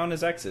stands count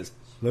as exes?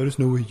 Let us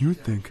know what you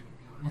think.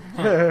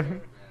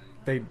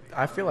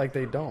 I feel like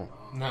they don't.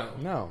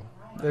 No.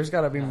 There's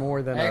got to be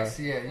more than ex,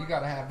 you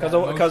got to have that.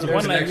 Because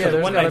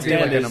one-night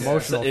stand is, an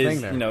emotional thing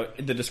there. You know,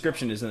 the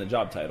description is in the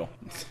job title.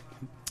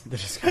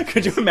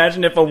 Could you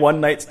imagine if a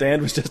one-night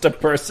stand was just a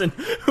person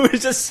who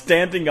was just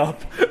standing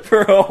up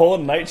for a whole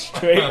night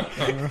straight?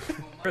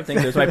 I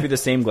think those might be the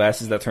same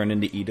glasses that turn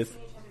into Edith.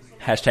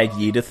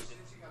 #Edith.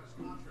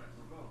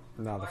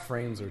 No, the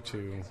frames are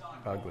too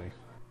ugly.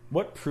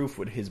 What proof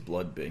would his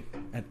blood be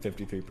at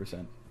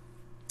 53%?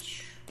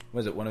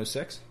 Was it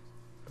 106?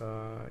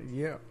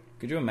 Yeah.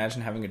 Could you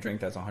imagine having a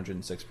drink that's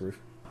 106 proof?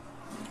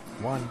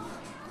 One.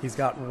 He's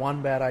got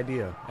one bad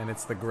idea, and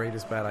it's the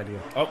greatest bad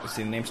idea. Oh, I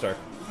see the name star.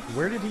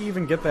 Where did he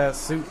even get that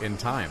suit in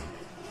time?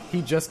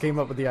 He just came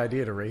up with the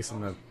idea to race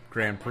in the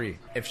Grand Prix.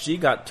 If she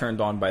got turned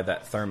on by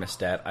that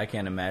thermostat, I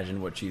can't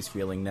imagine what she's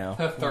feeling now.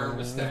 The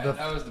thermostat.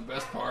 That was the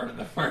best part of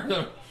the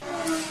first.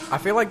 I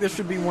feel like this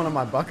should be one of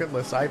my bucket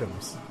list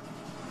items.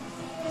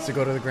 Is to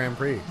go to the Grand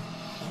Prix.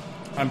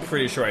 I'm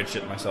pretty sure I'd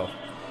shit myself.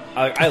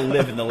 I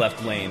live in the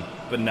left lane,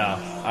 but no,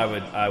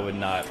 I would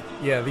not.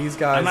 Yeah, these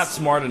guys... I'm not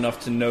smart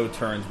enough to know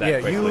turns that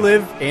quickly. You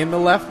live in the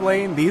left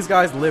lane. These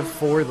guys live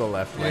for the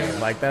left lane. Yeah.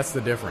 Like, that's the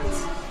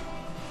difference.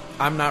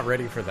 I'm not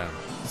ready for them.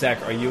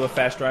 Zach, are you a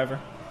fast driver?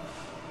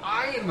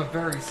 I am a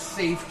very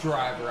safe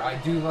driver. I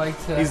do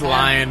like to... He's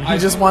lying.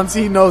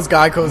 He knows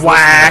Geico's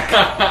whack.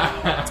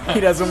 He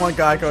doesn't want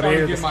Geico to trying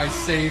hear to this. get my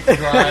safe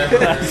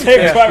driver.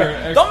 Safe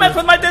driver. Don't mess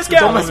with my discount.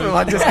 Don't mess with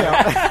my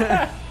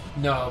discount.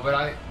 No, but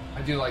I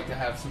do like to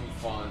have some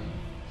fun.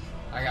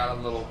 I got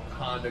a little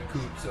Honda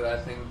Coupe, so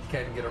that thing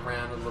can get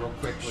around a little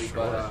quickly.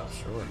 But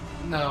Sure.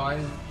 no, I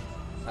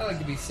like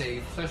to be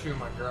safe, especially with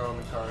my girl in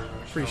the car.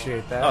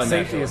 Appreciate that. Oh,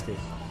 Safety naturally. is key.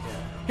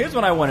 Here's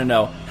what I want to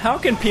know. How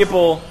can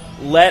people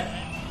let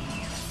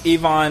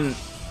Ivan...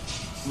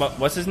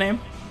 What's his name?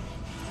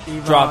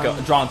 Ivan- Drago.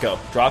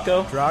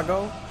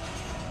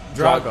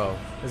 Drago.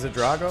 Is it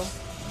Drago?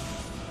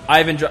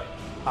 Ivan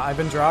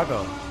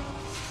Drago.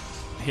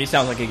 He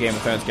sounds like a Game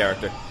of Thrones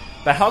character.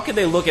 But how could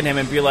they look at him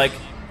and be like,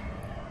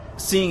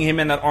 seeing him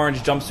in that orange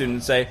jumpsuit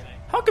and say,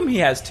 how come he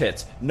has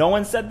tits? No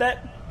one said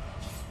that?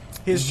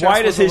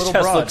 Why does his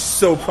chest look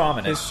so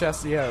prominent? His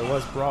chest, it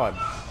was broad.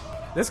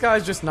 This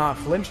guy's just not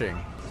flinching.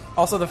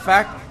 Also, the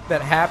fact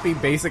that Happy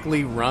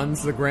basically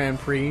runs the Grand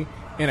Prix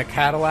in a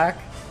Cadillac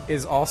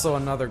is also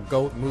another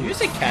GOAT move. Did you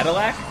say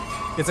Cadillac?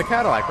 It's a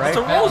Cadillac, right? It's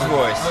a Rolls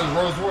Royce. Oh,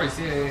 Rolls Royce,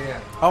 yeah.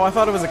 Oh, I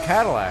thought it was a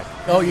Cadillac.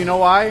 Oh, you know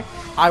why?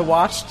 I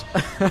watched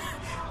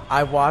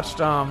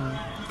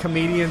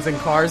Comedians in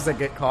Cars That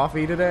Get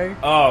Coffee today.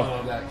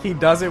 Oh, He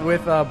does it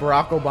with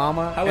Barack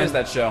Obama. how is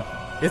that show?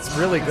 It's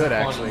really good, funny,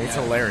 actually. It's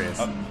yeah.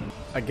 hilarious.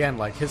 Again,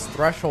 like, his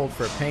threshold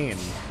for pain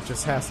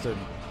just has to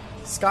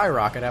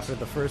skyrocket after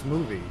the first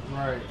movie.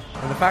 Right.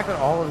 And the fact that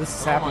all of this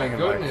is happening my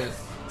in, like,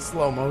 goodness.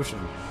 slow motion.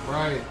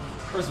 Right.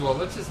 First of all,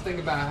 let's just think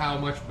about how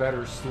much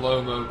better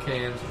slow-mo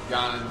cams have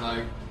gotten,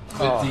 like,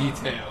 the Oh.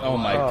 detail. Oh,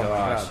 my Oh,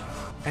 gosh. God.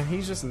 And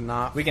he's just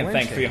not We can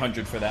thank flinching.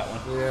 300 for that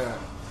one. Yeah.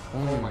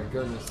 Oh, my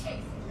goodness.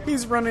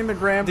 He's running the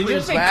Grand Prix Did you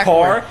just say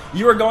backward. car?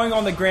 You are going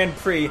on the Grand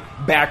Prix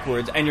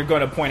backwards, and you're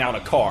going to point out a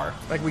car.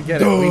 Like, we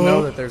get it. We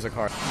know that there's a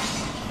car.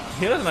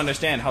 He doesn't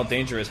understand how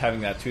dangerous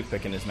having that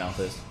toothpick in his mouth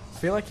is. I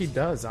feel like he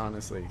does,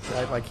 honestly.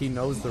 Like, he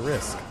knows the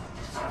risk.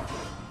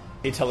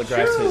 He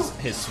telegraphs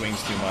his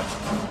swings too much.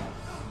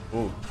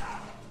 Ooh.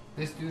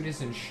 This dude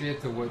isn't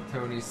shit to what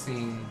Tony's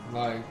seen,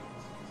 like...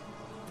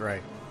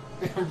 Right.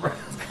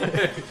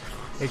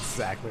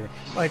 Exactly.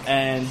 Like,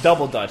 And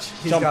double dutch,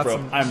 He's jump got rope.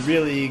 some- I'm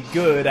really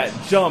good at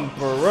jump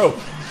rope.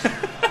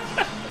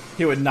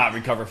 He would not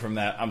recover from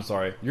that. I'm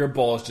sorry. Your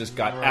balls just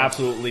got Right.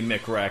 absolutely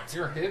mick-wrecked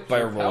Your hips by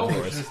a and Rolls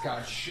pelvis Royce. just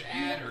got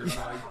shattered,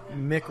 like...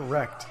 Mick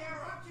wrecked.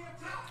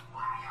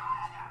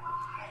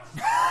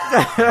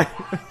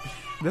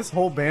 This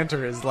whole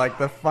banter is like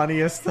the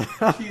funniest. He's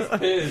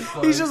pissed.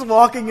 Like, He's just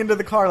walking into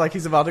the car like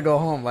he's about to go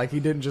home. Like he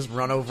didn't just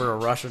run over a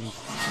Russian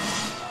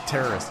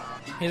terrorist.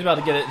 He's about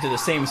to get it to the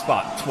same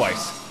spot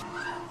twice.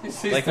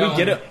 he's Like, we telling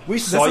get me. it. We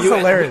saw is you.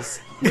 hilarious.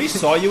 We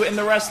saw you in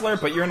The Wrestler,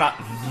 but you're not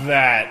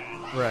that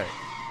Right.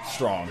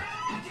 strong.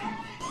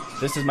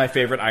 This is my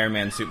favorite Iron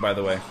Man suit, by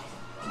the way.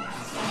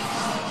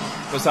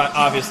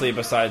 Obviously,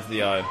 besides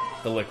the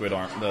liquid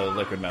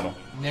metal.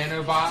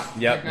 Nanobot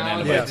Yep, the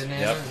technology, nanobots, the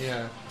yep.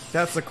 yeah.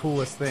 That's the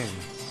coolest thing.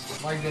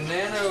 Like the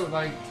nano,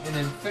 like in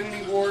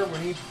Infinity War,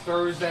 when he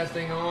throws that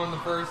thing on the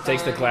first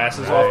Takes the time.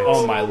 glasses Right. off.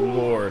 Oh my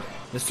lord,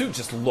 the suit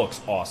just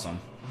looks awesome.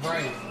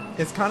 Right.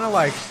 It's kind of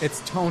like it's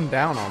toned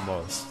down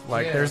almost.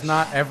 Like Yeah. there's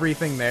not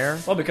everything there,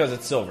 Well, because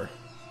it's silver,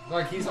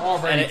 Like he's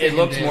already. and it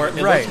looks more.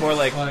 It Right. looks more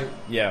like, Like-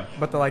 yeah.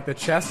 but the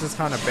chest is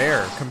kind of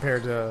bare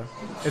compared to.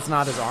 It's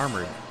not as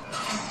armored.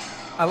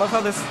 I love how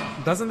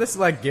doesn't this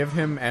like give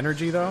him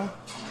energy though?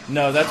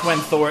 No, that's when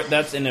Thor.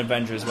 That's in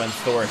Avengers when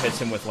Thor hits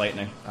him with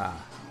lightning.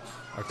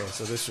 Okay,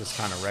 so this just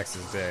kind of wrecks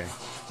his day.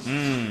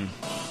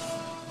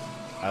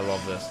 I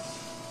love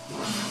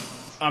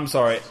this. I'm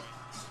sorry.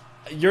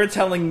 You're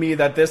telling me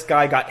that this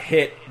guy got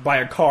hit by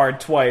a car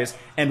twice,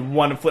 and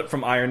one flip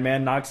from Iron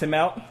Man knocks him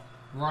out?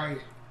 Right.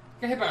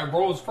 Get hit by a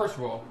Rolls. First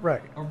of all,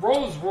 Right. A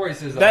Rolls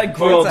Royce is That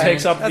grill That's a-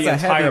 takes up that's the a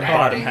heavy entire car.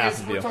 bottom thing half is,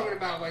 of we're you. talking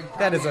about like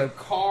That is probably a-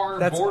 car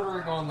that's-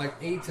 bordering on like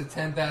 8 to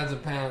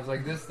 10,000 pounds.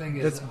 Like this thing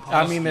is.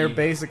 I mean, they're husky.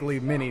 basically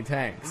mini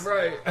tanks.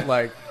 Right.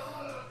 Like,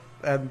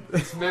 and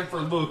It's meant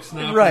for looks,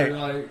 not right, for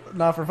like.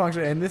 not for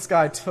function. And this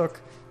guy took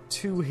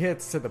 2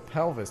 hits to the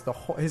pelvis,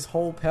 his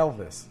whole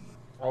pelvis.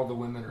 all the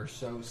women are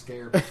so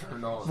scared and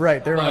turned on.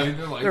 Right, they're like,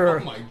 they're,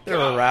 oh my god. they're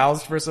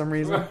aroused for some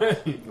reason.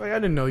 Right. Like, I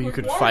didn't know you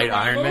could Why fight are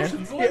my Iron Man.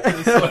 emotions like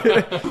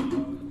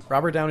this?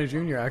 Robert Downey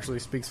Jr. actually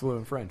speaks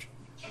fluent French.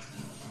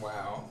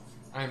 Wow.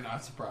 I'm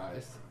not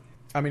surprised.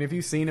 I mean, if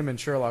you've seen him in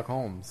Sherlock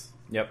Holmes,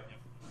 Yep.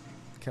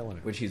 killing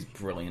it. Which he's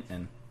brilliant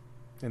in.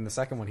 In the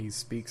second one, he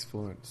speaks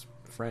fluent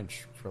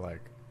French for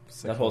like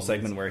 6 That whole minutes.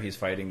 segment where he's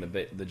fighting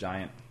the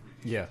giant.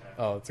 Yeah.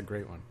 Oh, it's a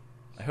great one.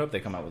 I hope they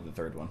come out with the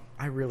third one.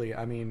 I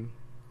mean,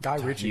 Guy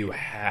Ritchie. You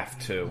have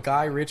to.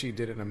 Guy Ritchie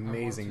did an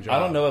amazing job. I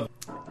don't know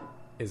if.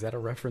 Is that a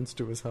reference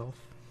to his health?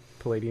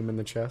 Palladium in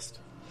the chest?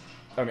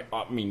 I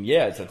mean,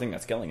 yeah, it's the thing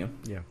that's killing him.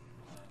 Yeah.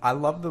 I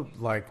love the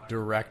like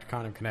direct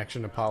kind of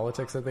connection to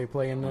politics that they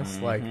play in this.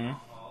 Mm-hmm. Like,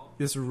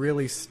 this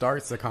really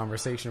starts the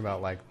conversation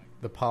about like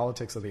the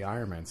politics of the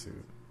Iron Man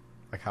suit.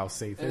 Like, how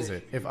safe is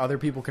it? If other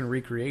people can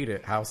recreate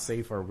it, how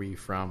safe are we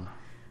from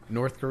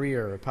North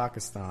Korea or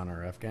Pakistan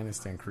or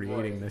Afghanistan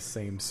creating this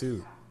same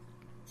suit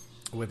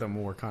with a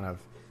more kind of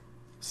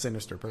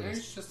sinister purpose?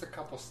 It's just a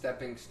couple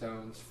stepping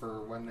stones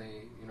for when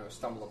they,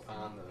 stumble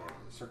upon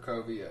the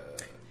Sokovia.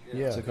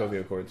 Yeah.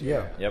 Sokovia Accords.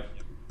 Yeah. Yep.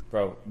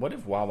 Bro, what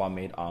if Wawa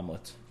made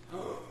omelets?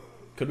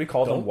 Could we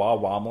call them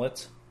Wawa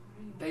omelets?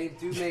 They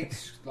do make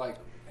like.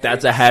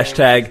 That's a egg hashtag.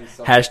 sandwiches and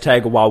stuff like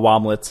Hashtag that. Wawa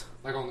omelets.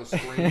 Like on the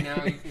screen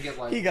now, you can get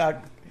like.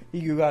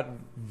 He got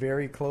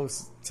very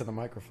close to the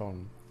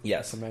microphone.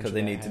 Yes, To mention because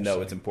they that need to know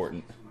hashtag. it's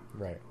important.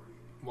 Right.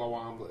 Wawa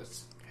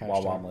omelets.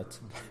 Wawa Hashtag omelets.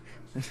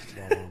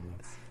 Wawa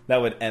omelets.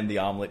 That would end the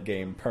omelet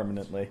game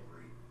permanently.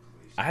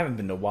 I haven't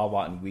been to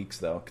Wawa in weeks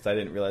though, because I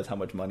didn't realize how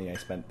much money I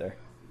spent there.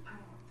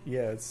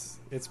 Yeah,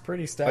 it's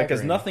pretty staggering.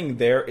 Because nothing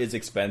there is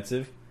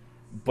expensive,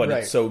 but Right.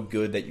 it's so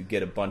good that you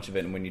get a bunch of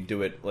it, and when you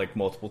do it like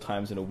multiple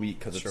times in a week,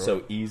 because it's Sure.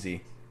 so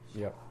easy.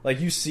 Yep, Like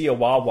you see a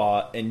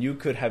Wawa, and you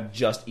could have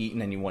just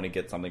eaten, and you want to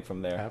get something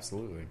from there.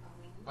 absolutely.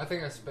 I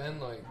think I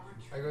spend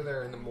I go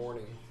there in the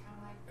morning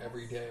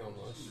every day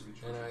almost,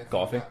 and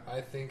Coffee? I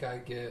think I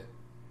get.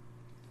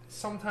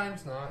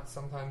 Sometimes not,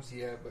 sometimes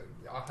yeah, but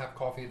I'll have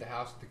coffee at the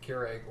house with the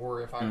Keurig,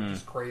 or if I'm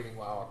just craving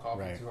Wawa coffee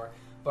Right. too hard.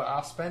 But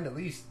I'll spend at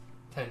least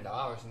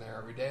 $10 in there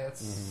every day.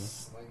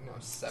 That's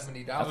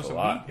 $70 That's a a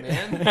lot. week,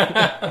 man.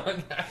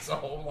 That's a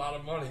whole lot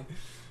of money.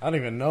 I don't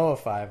even know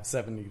if I have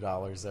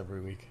 $70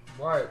 every week.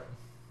 Right.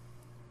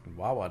 And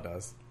Wawa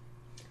does.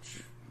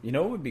 You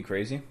know what would be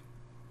crazy?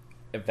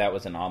 If that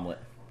was an omelet.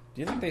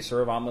 Do you think they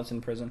serve omelets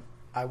in prison?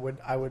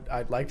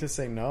 I'd like to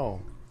say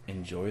no.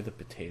 Enjoy the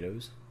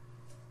potatoes.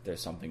 There's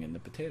something in the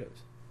potatoes.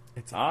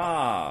 It's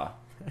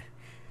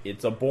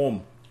It's a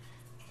bomb.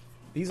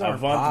 these I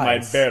aren't want my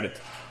pies. bird.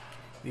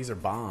 These are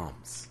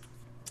bombs.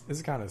 This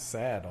is kind of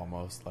sad,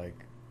 almost. Like,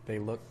 they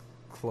look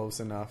close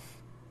enough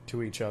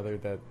to each other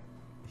that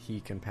he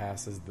can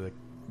pass as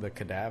the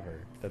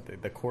cadaver,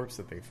 that the corpse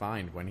that they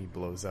find when he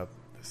blows up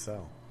the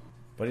cell.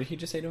 What did he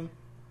just say to him?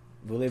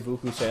 Voulez-vous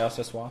coucher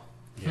ce soir?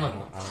 Yeah,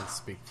 I don't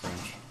speak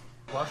French.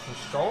 Brush the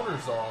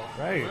shoulders off.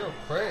 Right. Real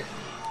quick.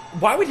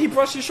 Why would he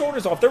brush his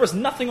shoulders off? There was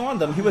nothing on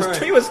them. He was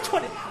Right. he was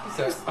 20 He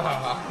said,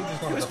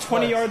 he was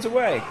 20 yards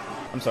away.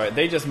 I'm sorry.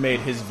 They just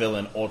made his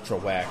villain ultra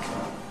whack.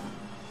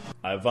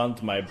 I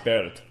want my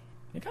bird.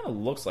 He kind of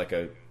looks like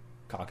a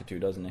cockatoo,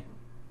 doesn't he?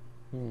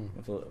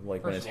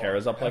 Like when his hair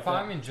is up like if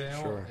I'm that. in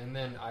jail Sure. and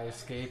then I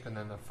escape, and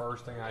then the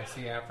first thing I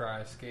see after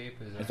I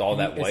escape is It's all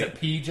that is a white?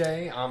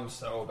 PJ, I'm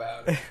so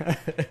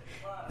bad.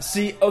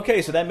 See,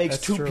 okay, so that makes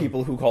That's two true.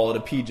 people who call it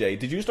a PJ.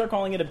 Did you start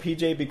calling it a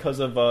PJ because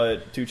of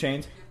 2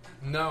 Chainz?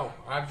 No,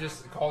 I've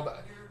just called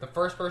the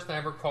first person I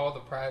ever called the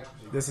private.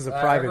 This is a I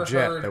private ever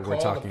jet heard that we're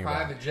call talking the about.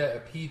 private jet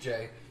a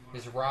PJ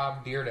is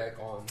Rob Dyrdek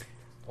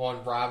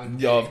on Robin.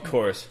 Yeah, of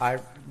course. I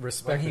When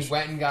respect he the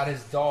went and got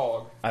his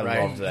dog. I Right.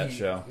 loved that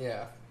show.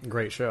 Yeah,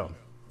 great show.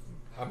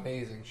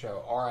 amazing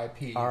show.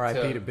 R.I.P.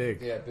 R.I.P. to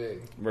Big. Yeah,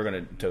 Big. We're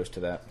going to toast to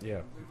that.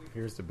 Yeah,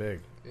 here's the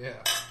big. Yeah,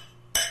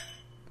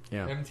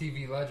 Yeah,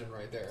 MTV legend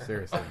right there.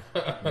 seriously,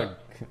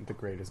 the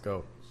greatest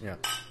goat. Yeah,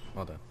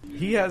 well done.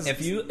 He has.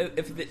 If you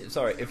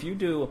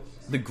do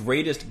the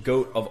greatest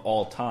goat of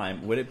all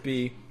time, would it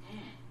be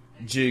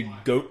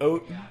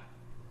Jigoat?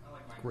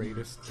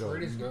 greatest goat.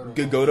 Greatest goat.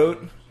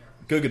 Gogodot?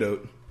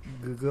 Gogodot.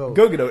 Goat.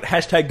 Gogodot.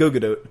 Hashtag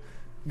Gogodot.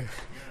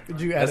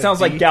 Did you? That sounds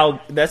like Gal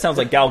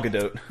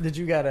Gadot. Did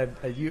you got a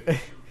you?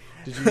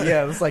 Did you?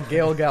 Yeah, it's like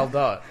Gal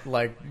Gadot,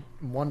 like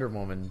Wonder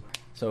Woman.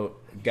 So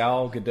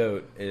Gal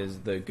Gadot is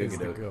the Is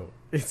the Gogodot. goat.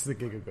 It's the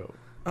Giga Goat.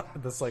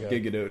 That's like a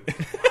Gigadot.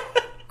 This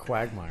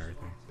Quagmire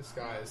thing.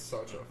 guy is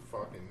such a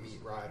fucking meat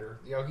rider.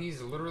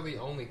 He's literally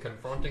only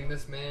confronting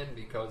this man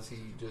because he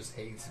just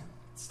hates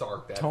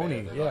Stark that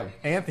Tony, bad. yeah.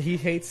 Like, He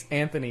hates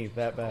Anthony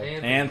that bad.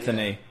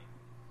 Anthony.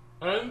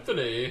 yeah.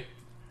 Anthony.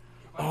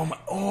 Oh my!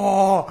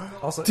 Oh,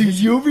 Also, do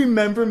you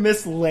remember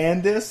Miss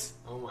Landis?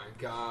 Oh my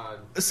god.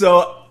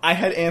 So I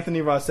had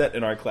Anthony Rossett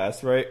in our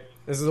class, right?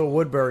 this is a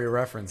Woodbury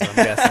reference, I'm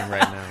guessing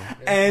right now.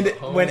 And the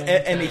when whole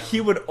and town.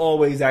 he would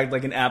always act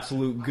like an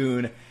absolute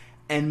goon.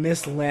 And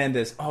Miss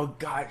Landis, oh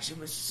god, she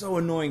was so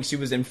annoying. She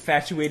was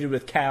infatuated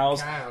with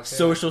cows.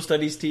 Social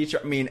studies teacher.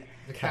 I mean,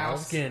 the cow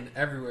skin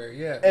everywhere.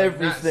 Yeah, like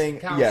everything.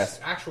 Yes,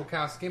 actual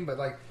cow skin, but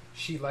like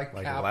she liked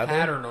like cow leather?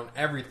 pattern on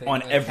everything. On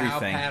like everything, cow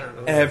pattern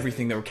on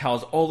everything. There were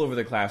cows all over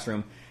the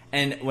classroom.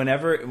 And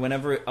whenever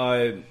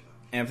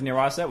Anthony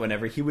Ross said,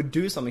 whenever he would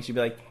do something, she'd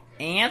be like,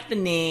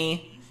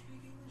 Anthony,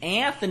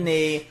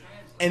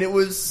 and it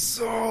was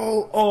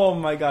so. Oh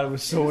my god, it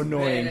was so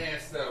annoying.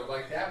 Badass though,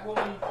 like that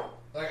woman.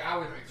 Like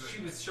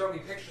she would show me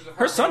pictures of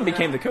Her son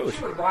became the coach.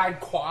 She would ride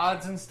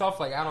quads and stuff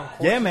like out on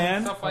courses Yeah, man.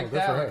 and stuff like good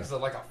that. for her. Because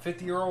like a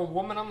 50-year-old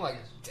woman, I'm like,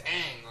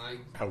 dang,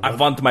 like I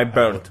want my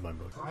belt.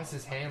 why does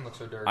his hand look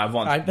so dirty? I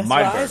want That's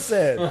my what I belt.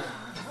 said.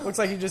 Looks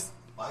like he just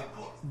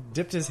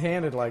dipped his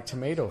hand in like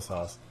tomato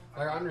sauce.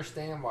 Like, I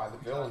understand why the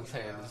villain's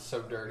hand is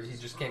so dirty. He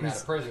just came out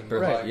of prison. Or,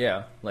 But, like, like,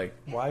 yeah, like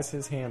Why does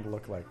his hand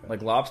look like that?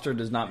 Like lobster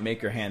does not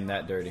make your hand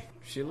that dirty.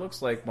 She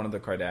looks like one of the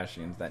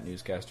Kardashians, that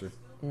newscaster.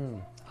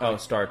 Oh,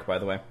 Stark, by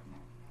the way.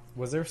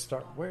 Was there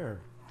where?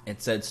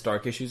 It said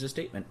Stark issues a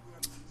statement.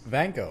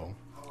 Vanko.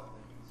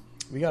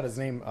 We got his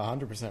name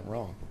 100%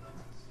 wrong.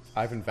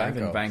 Ivan Vanko.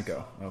 Ivan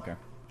Vanko. Okay.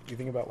 You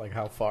think about like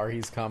how far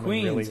he's come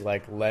Queens. and really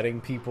like letting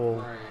people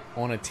Right.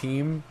 on a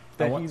team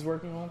that I wa- he's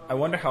working on. I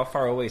wonder how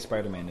far away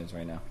Spider-Man is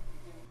right now.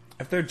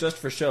 If they're just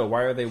for show,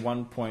 why are they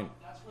 5-7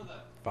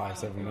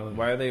 million.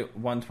 Why are they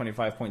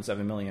 125.7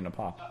 million a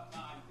pop?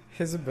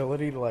 His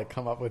ability to like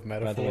come up with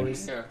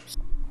metaphors. yeah.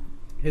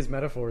 His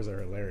metaphors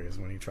are hilarious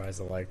when he tries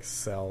to like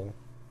sell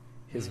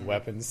his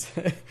weapons.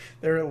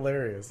 They're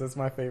hilarious. That's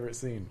my favorite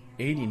scene.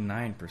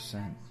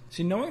 89%.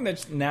 See, knowing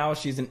that now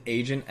she's an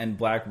agent and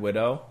Black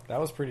Widow, That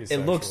was pretty. it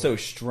Sexual. looks so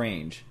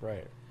strange.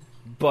 right.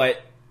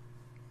 But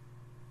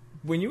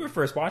when you were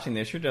first watching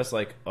this, you're just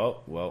like, oh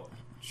well.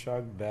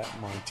 Chug that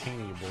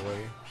martini, boy.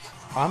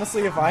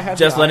 Honestly, if I had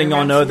Just the letting Iron y'all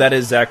Man know suit, that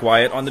is Zach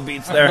Wyatt on the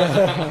beats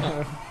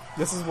there.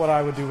 this is what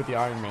I would do with the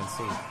Iron Man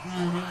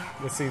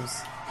suit. It seems,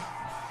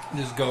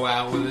 Just go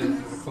out with it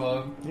to the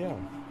club. yeah.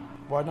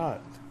 Why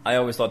not? I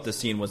always thought this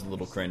scene was a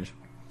little cringe.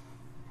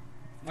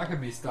 I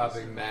could be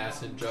stopping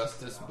mass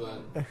injustice,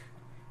 but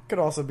Could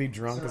also be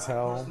drunk as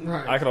hell.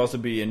 right. I could also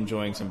be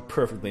enjoying some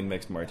perfectly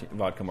mixed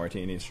vodka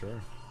martinis.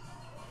 Sure.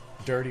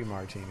 Dirty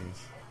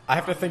martinis. I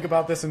have to think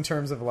about this in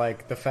terms of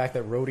like the fact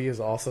that Rhodey is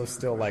also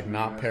still like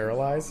not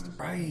paralyzed,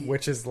 Right.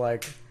 which is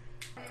like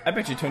I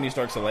bet you Tony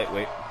Stark's a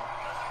lightweight.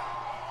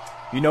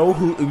 You know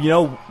who? You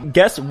know,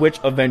 guess which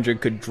Avenger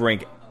could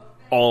drink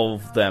all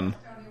of them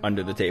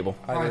under the table?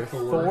 either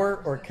Thor.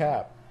 Thor or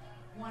Cap.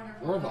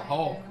 Or the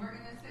Hulk.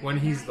 When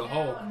he's the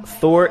Hulk.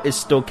 Thor is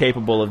still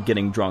capable of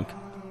getting drunk.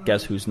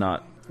 Guess who's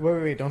not?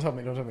 Wait! Don't tell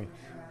me!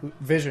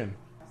 Vision.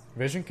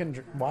 Vision can.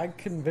 Why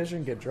can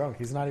Vision get drunk?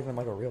 He's not even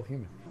like a real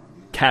human.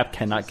 Cap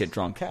cannot get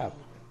drunk. Cap.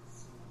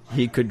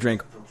 He could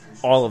drink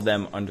all of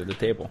them under the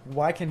table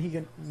Why can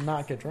he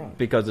not get drunk?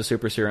 because the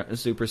super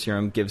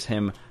serum gives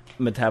him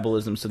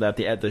metabolism so that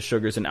the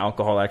sugars and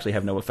alcohol actually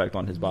have no effect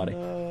on his body.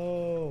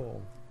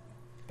 Oh,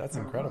 that's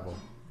incredible.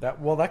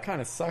 That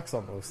kind of sucks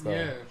almost though.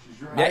 Yeah.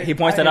 Yeah, he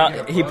points that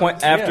out. He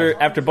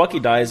after Bucky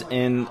dies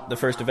in the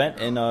first event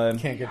in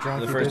Can't get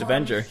drunk, the he first did.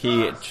 Avenger.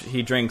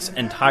 He drinks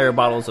entire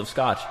bottles of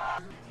scotch.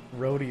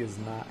 Rhodey is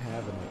not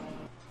having it.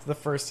 It's the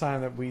first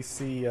time that we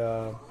see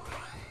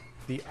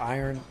the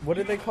Iron. What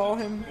did they call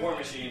him? War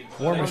Machine.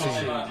 War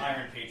Machine.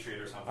 Iron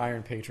Patriot or something.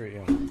 Iron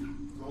Patriot. Yeah.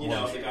 You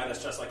know, the guy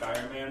that's just like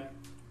Iron Man.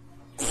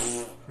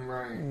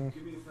 Right.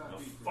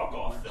 Fuck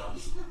off, Phil.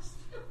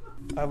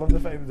 I love the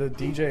fact that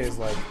the DJ is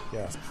like,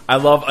 yeah. I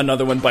love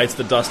Another One Bites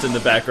the Dust in the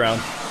background.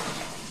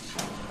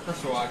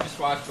 First of all, I just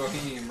watched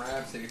Bohemian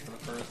Rhapsody for the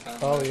first time.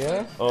 Oh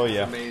yeah, Oh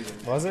yeah.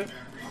 Amazing. was it?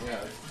 Yeah.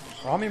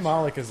 Rami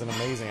Malek is an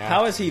amazing actor.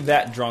 How is he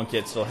that drunk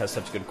yet still has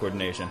such good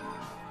coordination?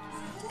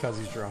 Because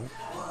he's drunk.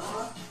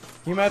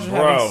 Can you imagine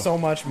Bro, having so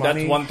much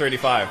money That's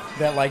 135.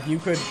 that like you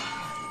could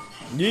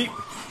Yeet.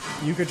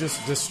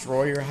 just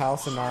destroy your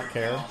house and not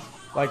care?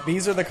 Like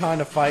these are the kind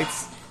of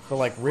fights, the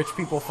like rich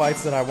people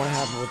fights that I want to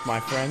have with my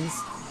friends,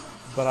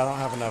 but I don't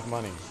have enough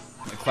money.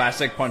 A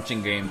classic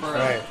punching game.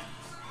 Right.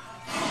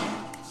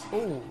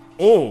 Oh,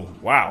 Oh,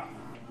 wow.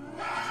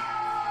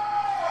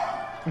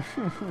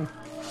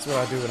 that's what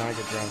I do when I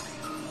get drunk.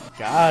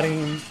 Got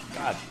him.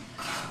 God.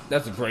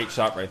 That's a great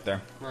shot right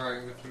there.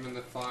 Right, with him in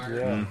the fire.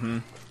 Yeah.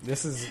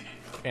 This is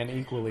an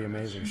equally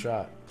amazing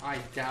shot. I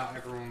doubt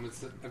everyone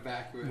was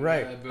evacuated.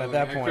 Right. That At building.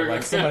 that point,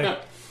 like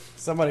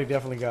somebody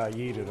definitely got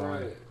yeeted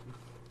on. Right.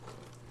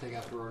 They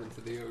got thrown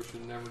into the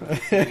ocean, never to be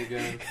seen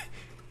again.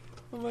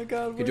 Oh my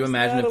god. Could you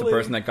imagine if the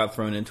person that got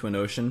thrown into an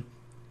ocean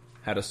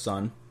had a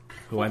son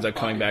who ends up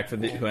coming back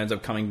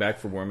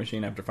for War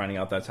Machine after finding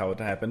out that's how it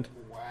happened?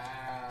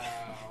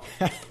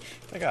 Wow.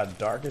 That got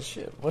dark as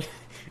shit. What?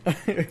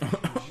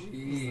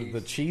 Jeez.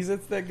 The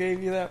Cheez-Its that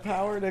gave you that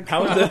power to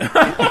How come, is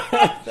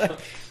the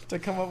to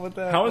come up with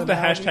that? how is the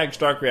analogy? hashtag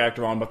Stark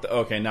reactor on? But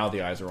okay, now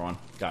the eyes are on.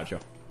 Gotcha.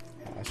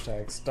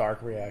 Hashtag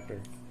Stark Reactor.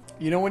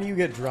 You know when you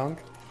get drunk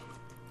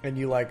and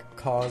you like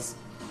cause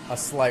a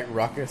slight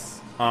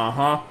ruckus? Uh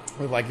huh.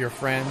 with like your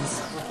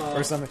friends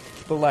or something.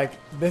 But like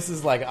this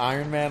is like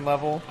Iron Man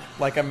level.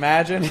 Like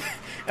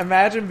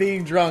imagine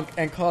being drunk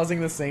and causing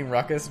the same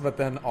ruckus, but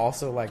then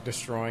also like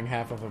destroying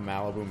half of a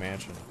Malibu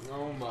mansion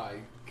Oh my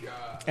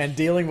god. and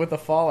dealing with the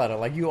fallout of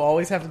like you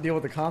always have to deal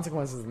with the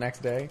consequences the next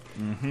day.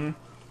 Mm-hmm.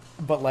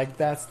 But like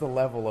that's the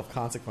level of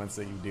consequence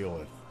that you deal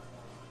with.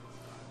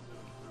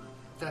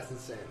 That's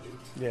insanity.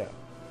 Yeah,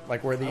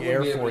 like where the I wouldn't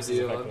Air be able Force to is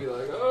deal. I'd affected. be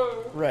like,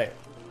 oh, Right.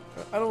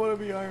 I don't want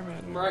to be Iron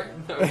Man. right,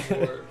 no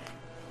more.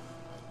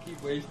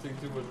 Keep wasting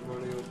too much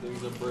money on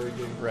things I'm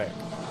breaking. Right.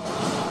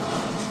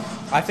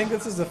 I think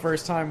this is the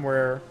first time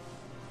where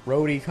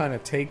Rhodey kind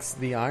of takes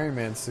the Iron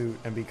Man suit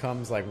and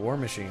becomes like War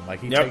Machine.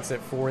 Like he Yep. takes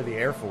it for the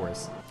Air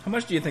Force. How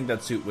much do you think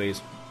that suit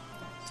weighs?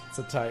 It's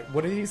a type.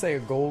 What did he say? A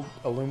gold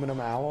aluminum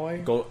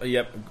alloy? Gold.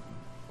 Yep.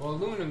 Well,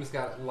 aluminum's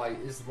got light.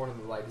 Is one of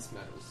the lightest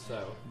metals.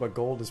 So But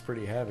gold is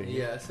pretty heavy.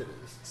 yes, it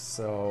is.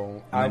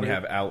 So I I would would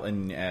have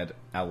and add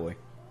alloy.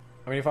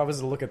 I mean, if I was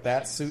to look at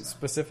that suit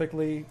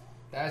specifically,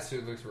 That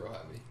suit looks real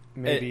heavy.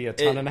 maybe It-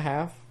 a ton it- and a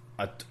half.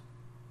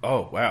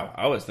 Oh wow!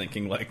 I was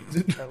thinking like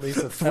At least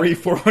a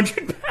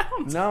 400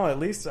 pounds. No, at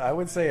least I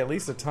would say at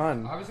least a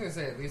ton. I was gonna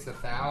say at least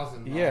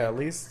 1,000. Yeah, at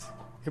least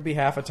could be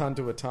half a ton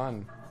to a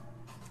ton.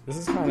 This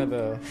is kind of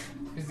the.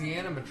 Because the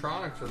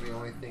animatronics are the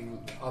only thing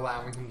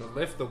allowing him to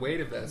lift the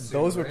weight of that suit.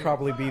 Those would right?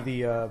 probably be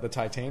the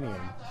titanium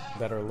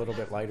that are a little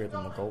bit lighter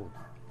than the gold.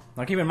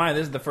 Now keep in mind,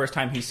 this is the first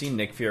time he's seen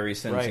Nick Fury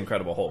since Right.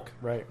 Incredible Hulk.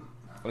 Right.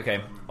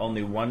 Okay,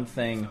 only one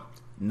thing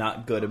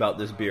not good about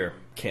this beer: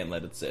 can't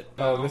let it sit.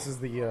 Oh, this is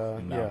the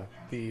No. yeah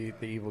the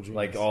evil genius.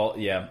 Like all,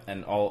 yeah,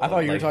 and all. I thought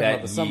you were like talking that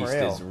about the summer yeast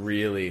ale. is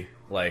really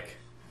like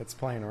It's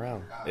playing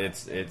around.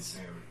 it's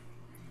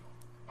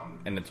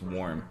and it's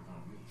warm.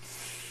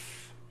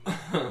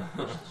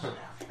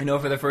 You know,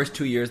 for the first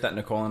 2 years that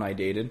Nicole and I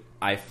dated,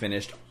 I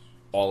finished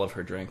all of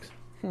her drinks,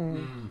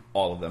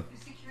 all of them.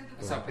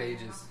 I saw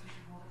pages.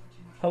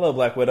 Hello,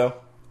 Black Widow.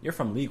 You're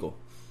from Legal.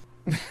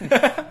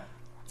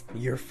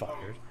 You're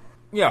fired.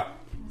 Yeah.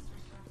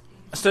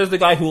 Says the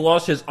guy who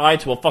lost his eye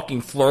to a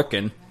fucking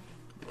flurkin.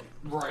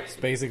 Right.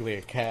 Basically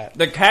a cat.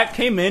 The cat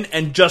came in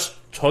and just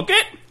took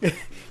it?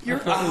 Your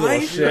Little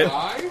shit.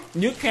 Eye?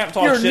 You can't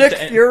talk You're shit Nick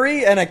to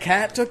Fury and a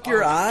cat took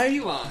your eye?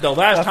 Feline. The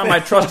last time I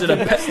trusted a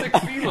pet, Domestic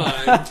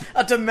feline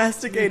A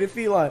domesticated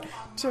feline.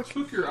 took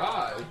your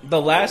eye.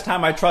 the last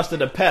time I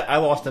trusted a pet, I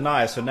lost an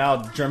eye. So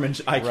now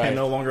I Right. can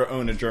no longer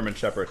own a German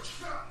Shepherd.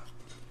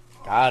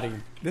 Got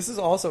him. This is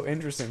also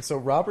interesting. So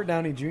Robert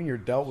Downey Jr.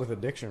 dealt with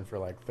addiction for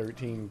like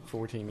 13,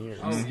 14 years.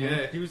 Oh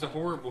yeah, he was a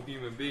horrible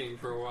human being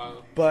for a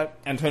while. But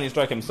And Tony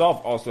Stark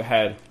himself also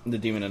had the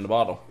demon in the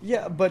bottle.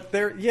 yeah, but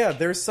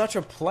there's such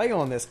a play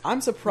on this.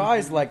 I'm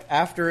surprised like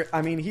after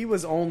he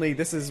was only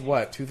this is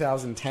what,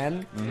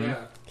 2010?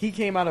 Yeah. He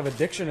came out of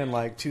addiction in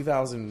like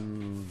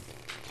 2000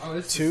 Oh,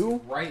 this Two?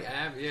 is right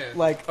at yeah.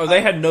 like Oh,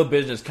 they had no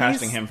business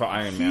casting he's- him for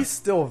Iron Man. He's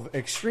still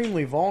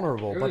extremely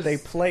vulnerable, It but was- they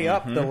play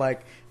up the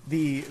like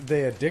the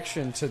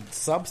addiction to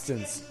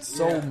substance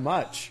so Yeah.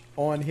 much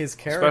on his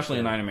character. Especially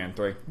in Iron Man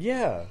 3.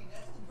 Yeah.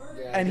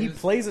 Yeah, And he his-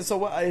 plays it so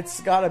well. It's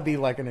got to be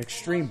like an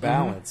extreme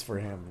balance for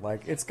him.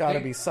 Like it's got to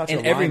be such In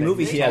a every line that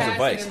movie he's he They has a casted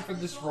vice. him for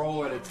this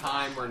role at a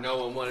time where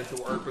no one wanted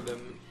to work with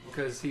him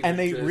because he and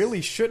was they just,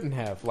 really shouldn't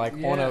have like on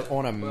Yeah,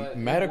 a but it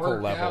medical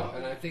worked level. out,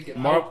 and I think it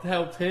Mar-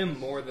 helped him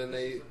more than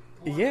they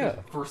Yeah.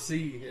 could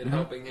foresee it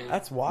helping him.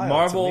 That's wild. to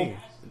Marvel me.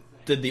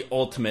 did the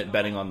ultimate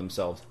betting on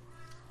themselves.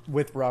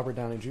 With Robert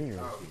Downey Jr.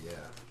 Oh yeah.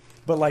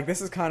 But like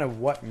this is kind of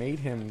what made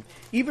him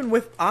even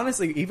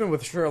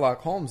with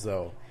Sherlock Holmes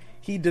though.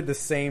 He did the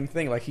same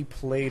thing. Like he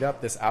played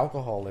up this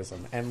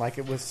alcoholism and like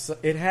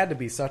it had to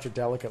be such a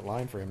delicate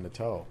line for him to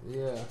toe,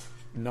 Yeah.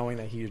 knowing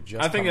that he had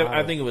just I think come out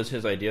of- it was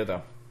his idea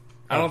though.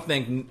 I don't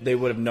think they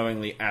would have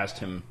knowingly asked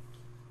him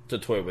to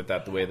toy with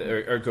that the way that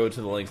or go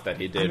to the lengths that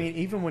he did. I mean,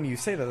 even when you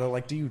say that, they're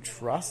like, do you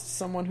trust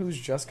someone who's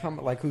just come,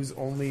 like, who's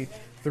only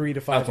 3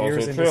 to 5 That's also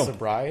years into true.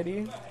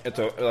 sobriety? It's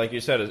like you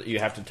said, you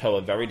have to toe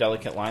a very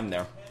delicate line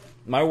there.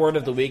 My word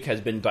of the week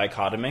has been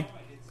dichotomy,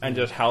 and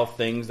just how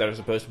things that are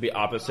supposed to be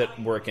opposite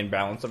work in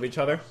balance of each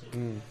other.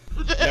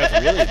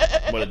 That's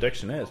really what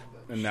addiction is.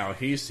 And now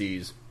he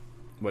sees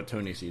what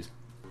Tony sees.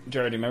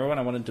 Jared, do you remember when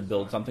I wanted to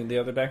build something the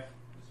other day?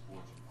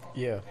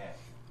 Yeah.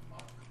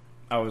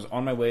 I was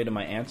on my way to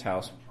my aunt's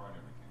house,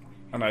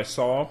 and I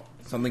saw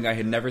something I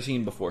had never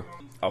seen before: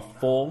 a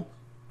full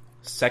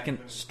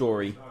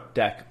second-story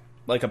deck,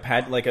 like a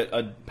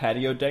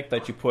patio deck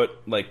that you put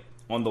like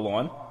on the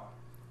lawn,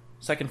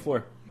 second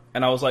floor.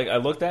 And I was like, I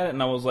looked at it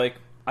and I was like,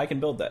 I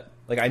can build that.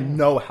 Like I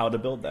know how to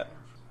build that,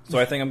 so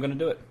I think I'm going to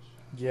do it.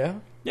 Yeah?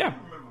 Yeah,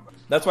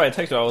 that's why I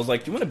texted her. I was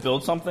like, do you want to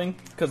build something?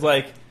 Because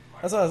like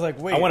That's why I was like,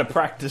 wait. I want to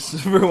practice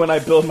for when I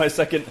build my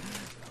second,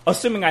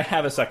 assuming I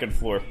have a second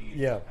floor.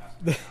 Yeah.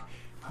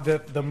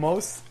 The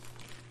most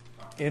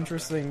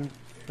interesting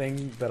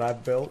thing that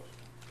I've built,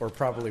 or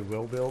probably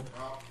will build,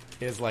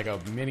 is like a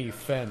mini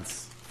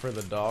fence for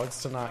the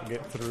dogs to not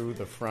get through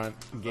the front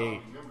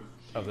gate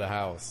of the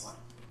house.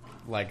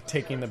 Like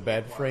taking the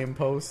bed frame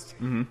post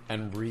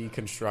and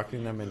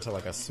reconstructing them into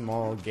like a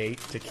small gate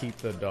to keep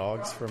the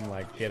dogs from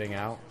like getting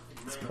out.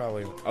 It's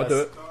probably. I'll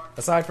do it.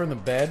 Aside from the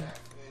bed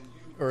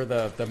or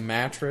the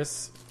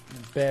mattress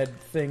bed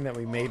thing that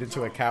we made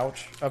into a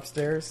couch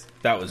upstairs,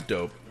 That was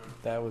dope.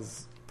 that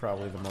was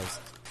probably the most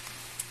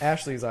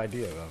Ashley's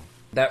idea though.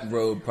 That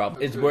robe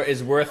probably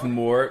is worth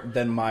more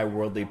than my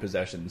worldly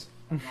possessions.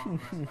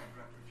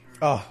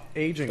 Oh,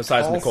 Agent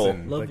Besides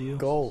Coulson, Nicole. Love the you.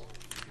 gold.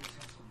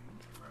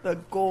 The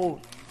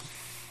gold.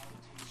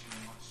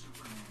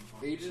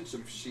 Agents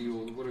of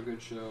S.H.I.E.L.D. What a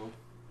good show.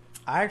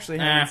 I actually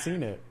haven't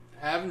seen it.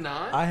 Have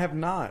not? I have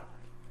not.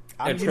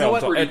 It You know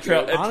what?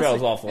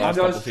 trails off the It last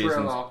couple does trail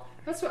seasons. off.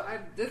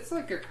 That's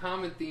like a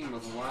common theme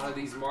with a lot of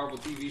these Marvel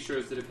TV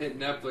shows that have hit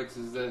Netflix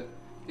is that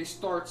they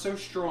start so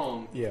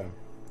strong Yeah.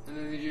 and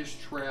then they just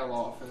trail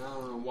off, and I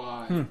don't know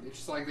why. It's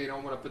just like they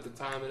don't want to put the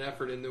time and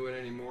effort into it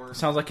anymore.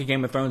 Sounds like a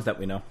Game of Thrones that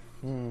we know.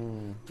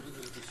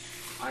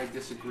 I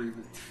disagree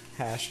with.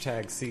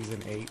 Hashtag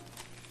season 8.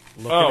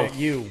 Looking Oh. at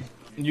you.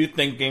 You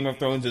think Game of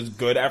Thrones is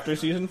good after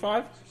season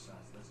 5?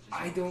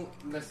 I don't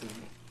listen.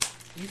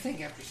 You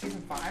think after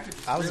season 5? It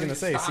just I was really gonna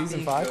say, stopped season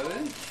being 5?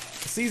 good?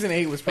 Season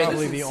 8 was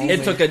probably listen, the season- only.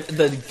 It took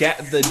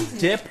the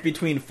dip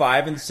between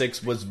 5 and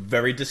 6 was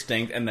very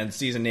distinct, and then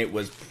season 8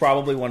 was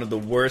probably one of the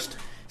worst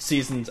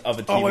seasons of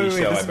a TV Oh wait, show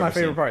this I've is my ever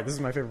favorite seen. part. This is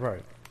my favorite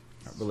part.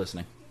 We're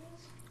listening.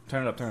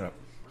 Turn it up. Turn it up.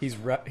 He's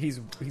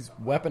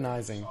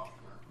weaponizing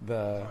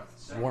the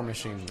War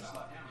Machine.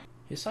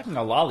 He's sucking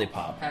a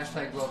lollipop.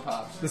 Hashtag blow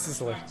pops. This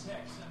is like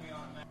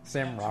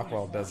Sam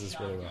Rockwell does this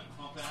really well.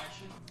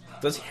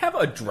 Does he have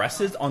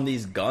addresses on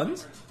these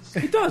guns?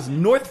 He does.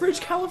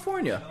 Northridge,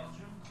 California.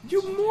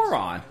 You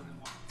moron.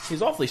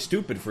 He's awfully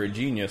stupid for a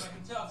genius.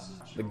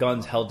 The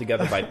gun's held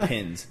together by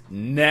pins.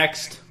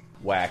 Next.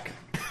 Whack.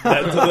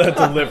 That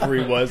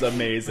delivery was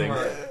amazing.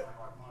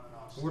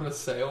 What a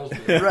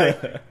salesman.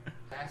 Right.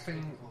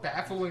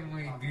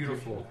 Bafflingly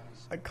beautiful.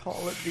 I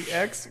call it the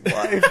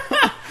ex-wife.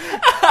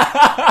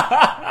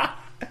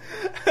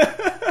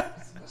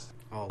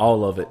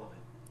 All of it.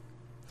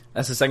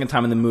 That's the second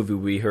time in the movie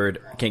we heard,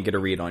 "Can't get a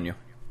read on you."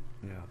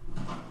 Yeah.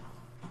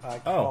 I Oh,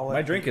 call my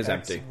it drink the is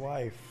empty.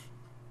 ex-wife.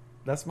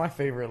 That's my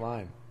favorite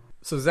line.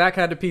 So Zach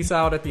had to peace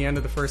out at the end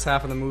of the first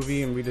half of the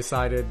movie, and we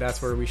decided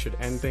that's where we should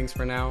end things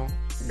for now.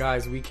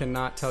 Guys, we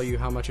cannot tell you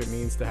how much it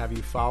means to have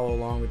you follow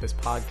along with this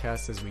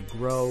podcast as we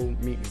grow,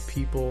 meet new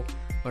people,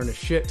 learn a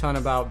shit ton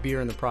about beer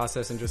in the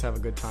process, and just have a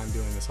good time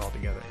doing this all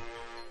together.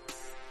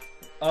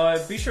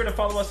 Be sure to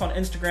follow us on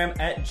Instagram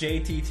at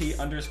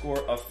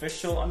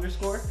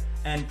JTT_official_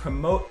 and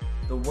promote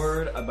the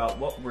word about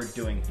what we're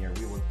doing here.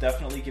 We will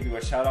definitely give you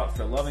a shout out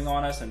for loving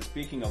on us. And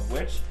speaking of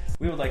which,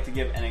 we would like to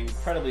give an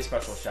incredibly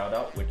special shout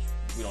out, which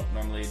we don't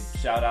normally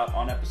shout out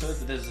on episodes,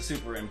 but this is a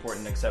super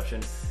important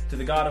exception, to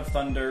the God of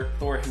Thunder,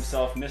 Thor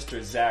himself,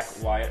 Mr. Zach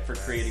Wyatt, for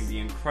creating the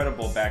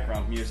incredible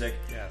background music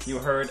Yes. you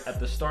heard at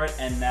the start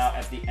and now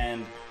at the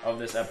end of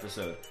this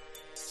episode.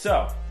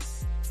 So,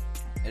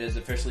 it has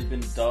officially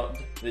been dubbed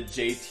the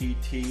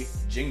JTT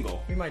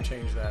jingle. We might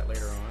change that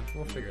later on.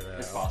 We'll figure that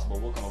If out. possible,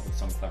 we'll come up with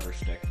some clever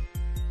shtick.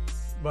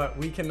 But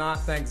we cannot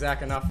thank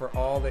Zach enough for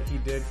all that he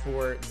did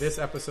for this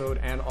episode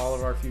and all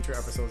of our future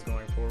episodes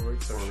going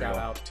forward. So For shout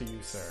real. out to you,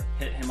 sir.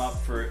 Hit him up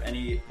for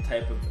any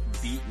type of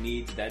beat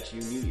needs that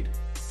you need.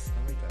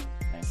 I like that.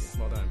 Thank you.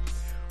 Well done.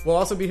 We'll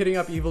also be hitting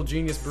up Evil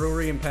Genius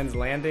Brewery in Penn's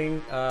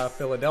Landing,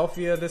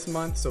 Philadelphia this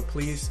month, so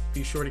please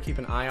be sure to keep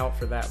an eye out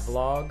for that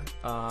vlog.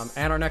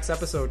 And our next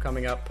episode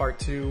coming up, part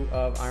 2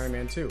 of Iron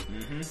Man 2.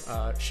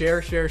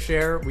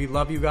 Share. We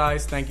love you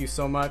guys. Thank you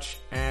so much.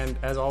 And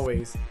as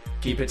always,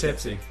 Keep it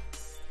tipsy.